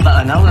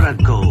 About an hour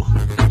ago,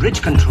 the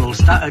bridge controls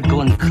started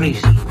going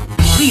crazy.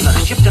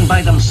 Levers shifting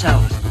by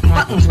themselves,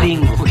 buttons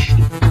being pushed,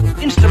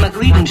 instrument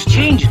readings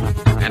changing.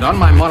 And on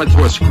my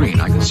monitor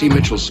screen, I can see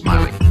Mitchell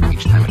smiling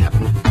each time it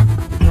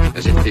happened,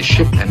 as if his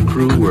ship and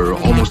crew were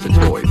almost a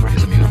toy for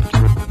his amusement.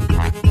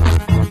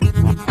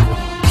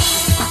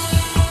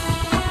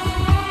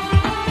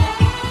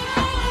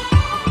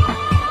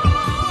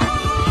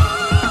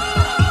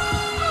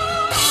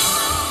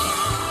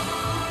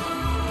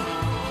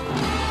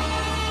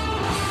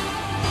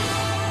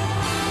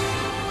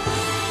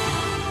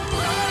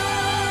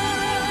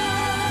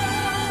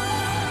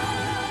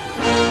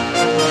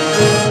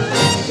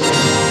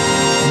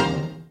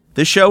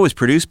 This show was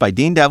produced by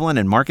Dean Devlin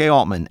and Mark A.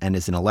 Altman and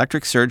is an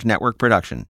Electric Surge Network production.